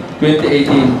coming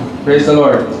 2018. Praise the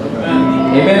Lord.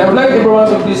 Amen. Amen. I would like everyone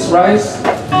to please rise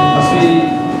as we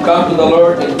come to the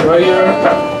Lord in prayer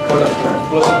for the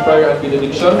closing prayer and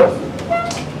benediction.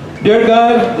 Dear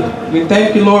God, we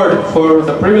thank you, Lord, for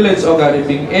the privilege, oh God, in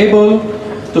being able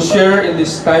to share in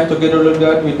this time together, Lord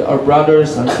God, with our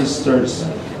brothers and sisters.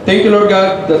 Thank you, Lord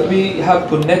God, that we have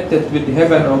connected with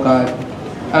heaven, oh God,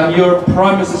 and your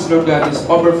promises, Lord God, is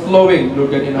overflowing,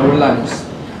 Lord God, in our lives.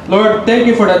 Lord, thank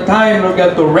you for the time, Lord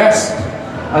God, to rest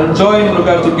and join, Lord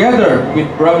God, together with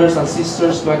brothers and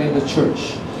sisters, Lord, in the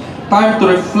church. Time to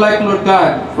reflect, Lord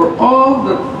God, for all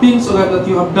the things, Lord God, that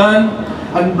you have done,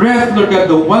 and breath, Lord God,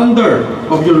 the wonder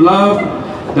of your love,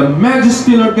 the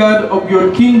majesty, Lord God, of your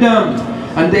kingdom,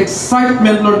 and the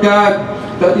excitement, Lord God,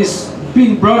 that is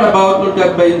being brought about, Lord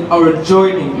God, by our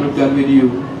joining, Lord God, with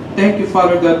you. Thank you,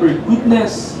 Father God, for your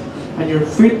goodness and your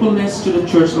faithfulness to the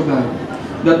church, oh God,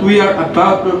 that we are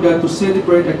about, Lord God, to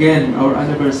celebrate again our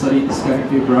anniversary this coming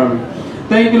February.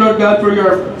 Thank you, Lord God, for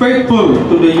your faithful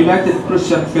to the United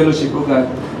Christian Fellowship, oh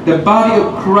God. The body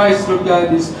of Christ, Lord God,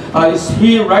 is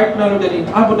here right now, Lord God, in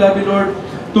Abu Dhabi, Lord,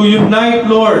 to unite,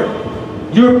 Lord,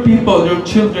 your people, your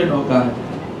children, oh God.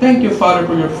 Thank you, Father,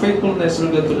 for your faithfulness,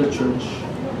 Lord God, to the church.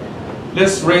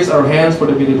 Let's raise our hands for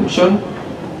the benediction.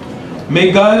 May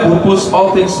God, who puts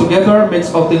all things together, makes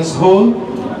all things whole,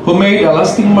 who made a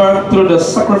lasting mark through the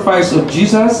sacrifice of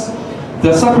Jesus,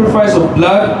 the sacrifice of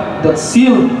blood that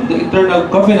sealed the eternal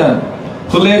covenant,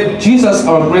 who led Jesus,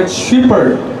 our great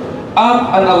shepherd,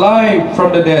 up and alive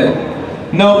from the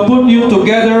dead, now put you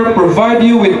together, provide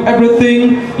you with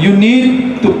everything you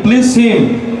need to please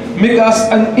Him, make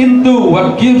us an into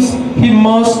what gives Him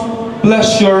most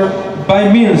pleasure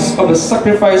by means of the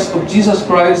sacrifice of Jesus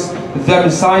Christ, the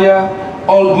Messiah.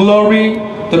 All glory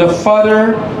to the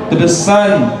Father, to the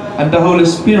Son, and the Holy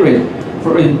Spirit.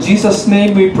 For in Jesus'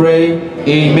 name we pray,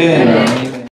 Amen.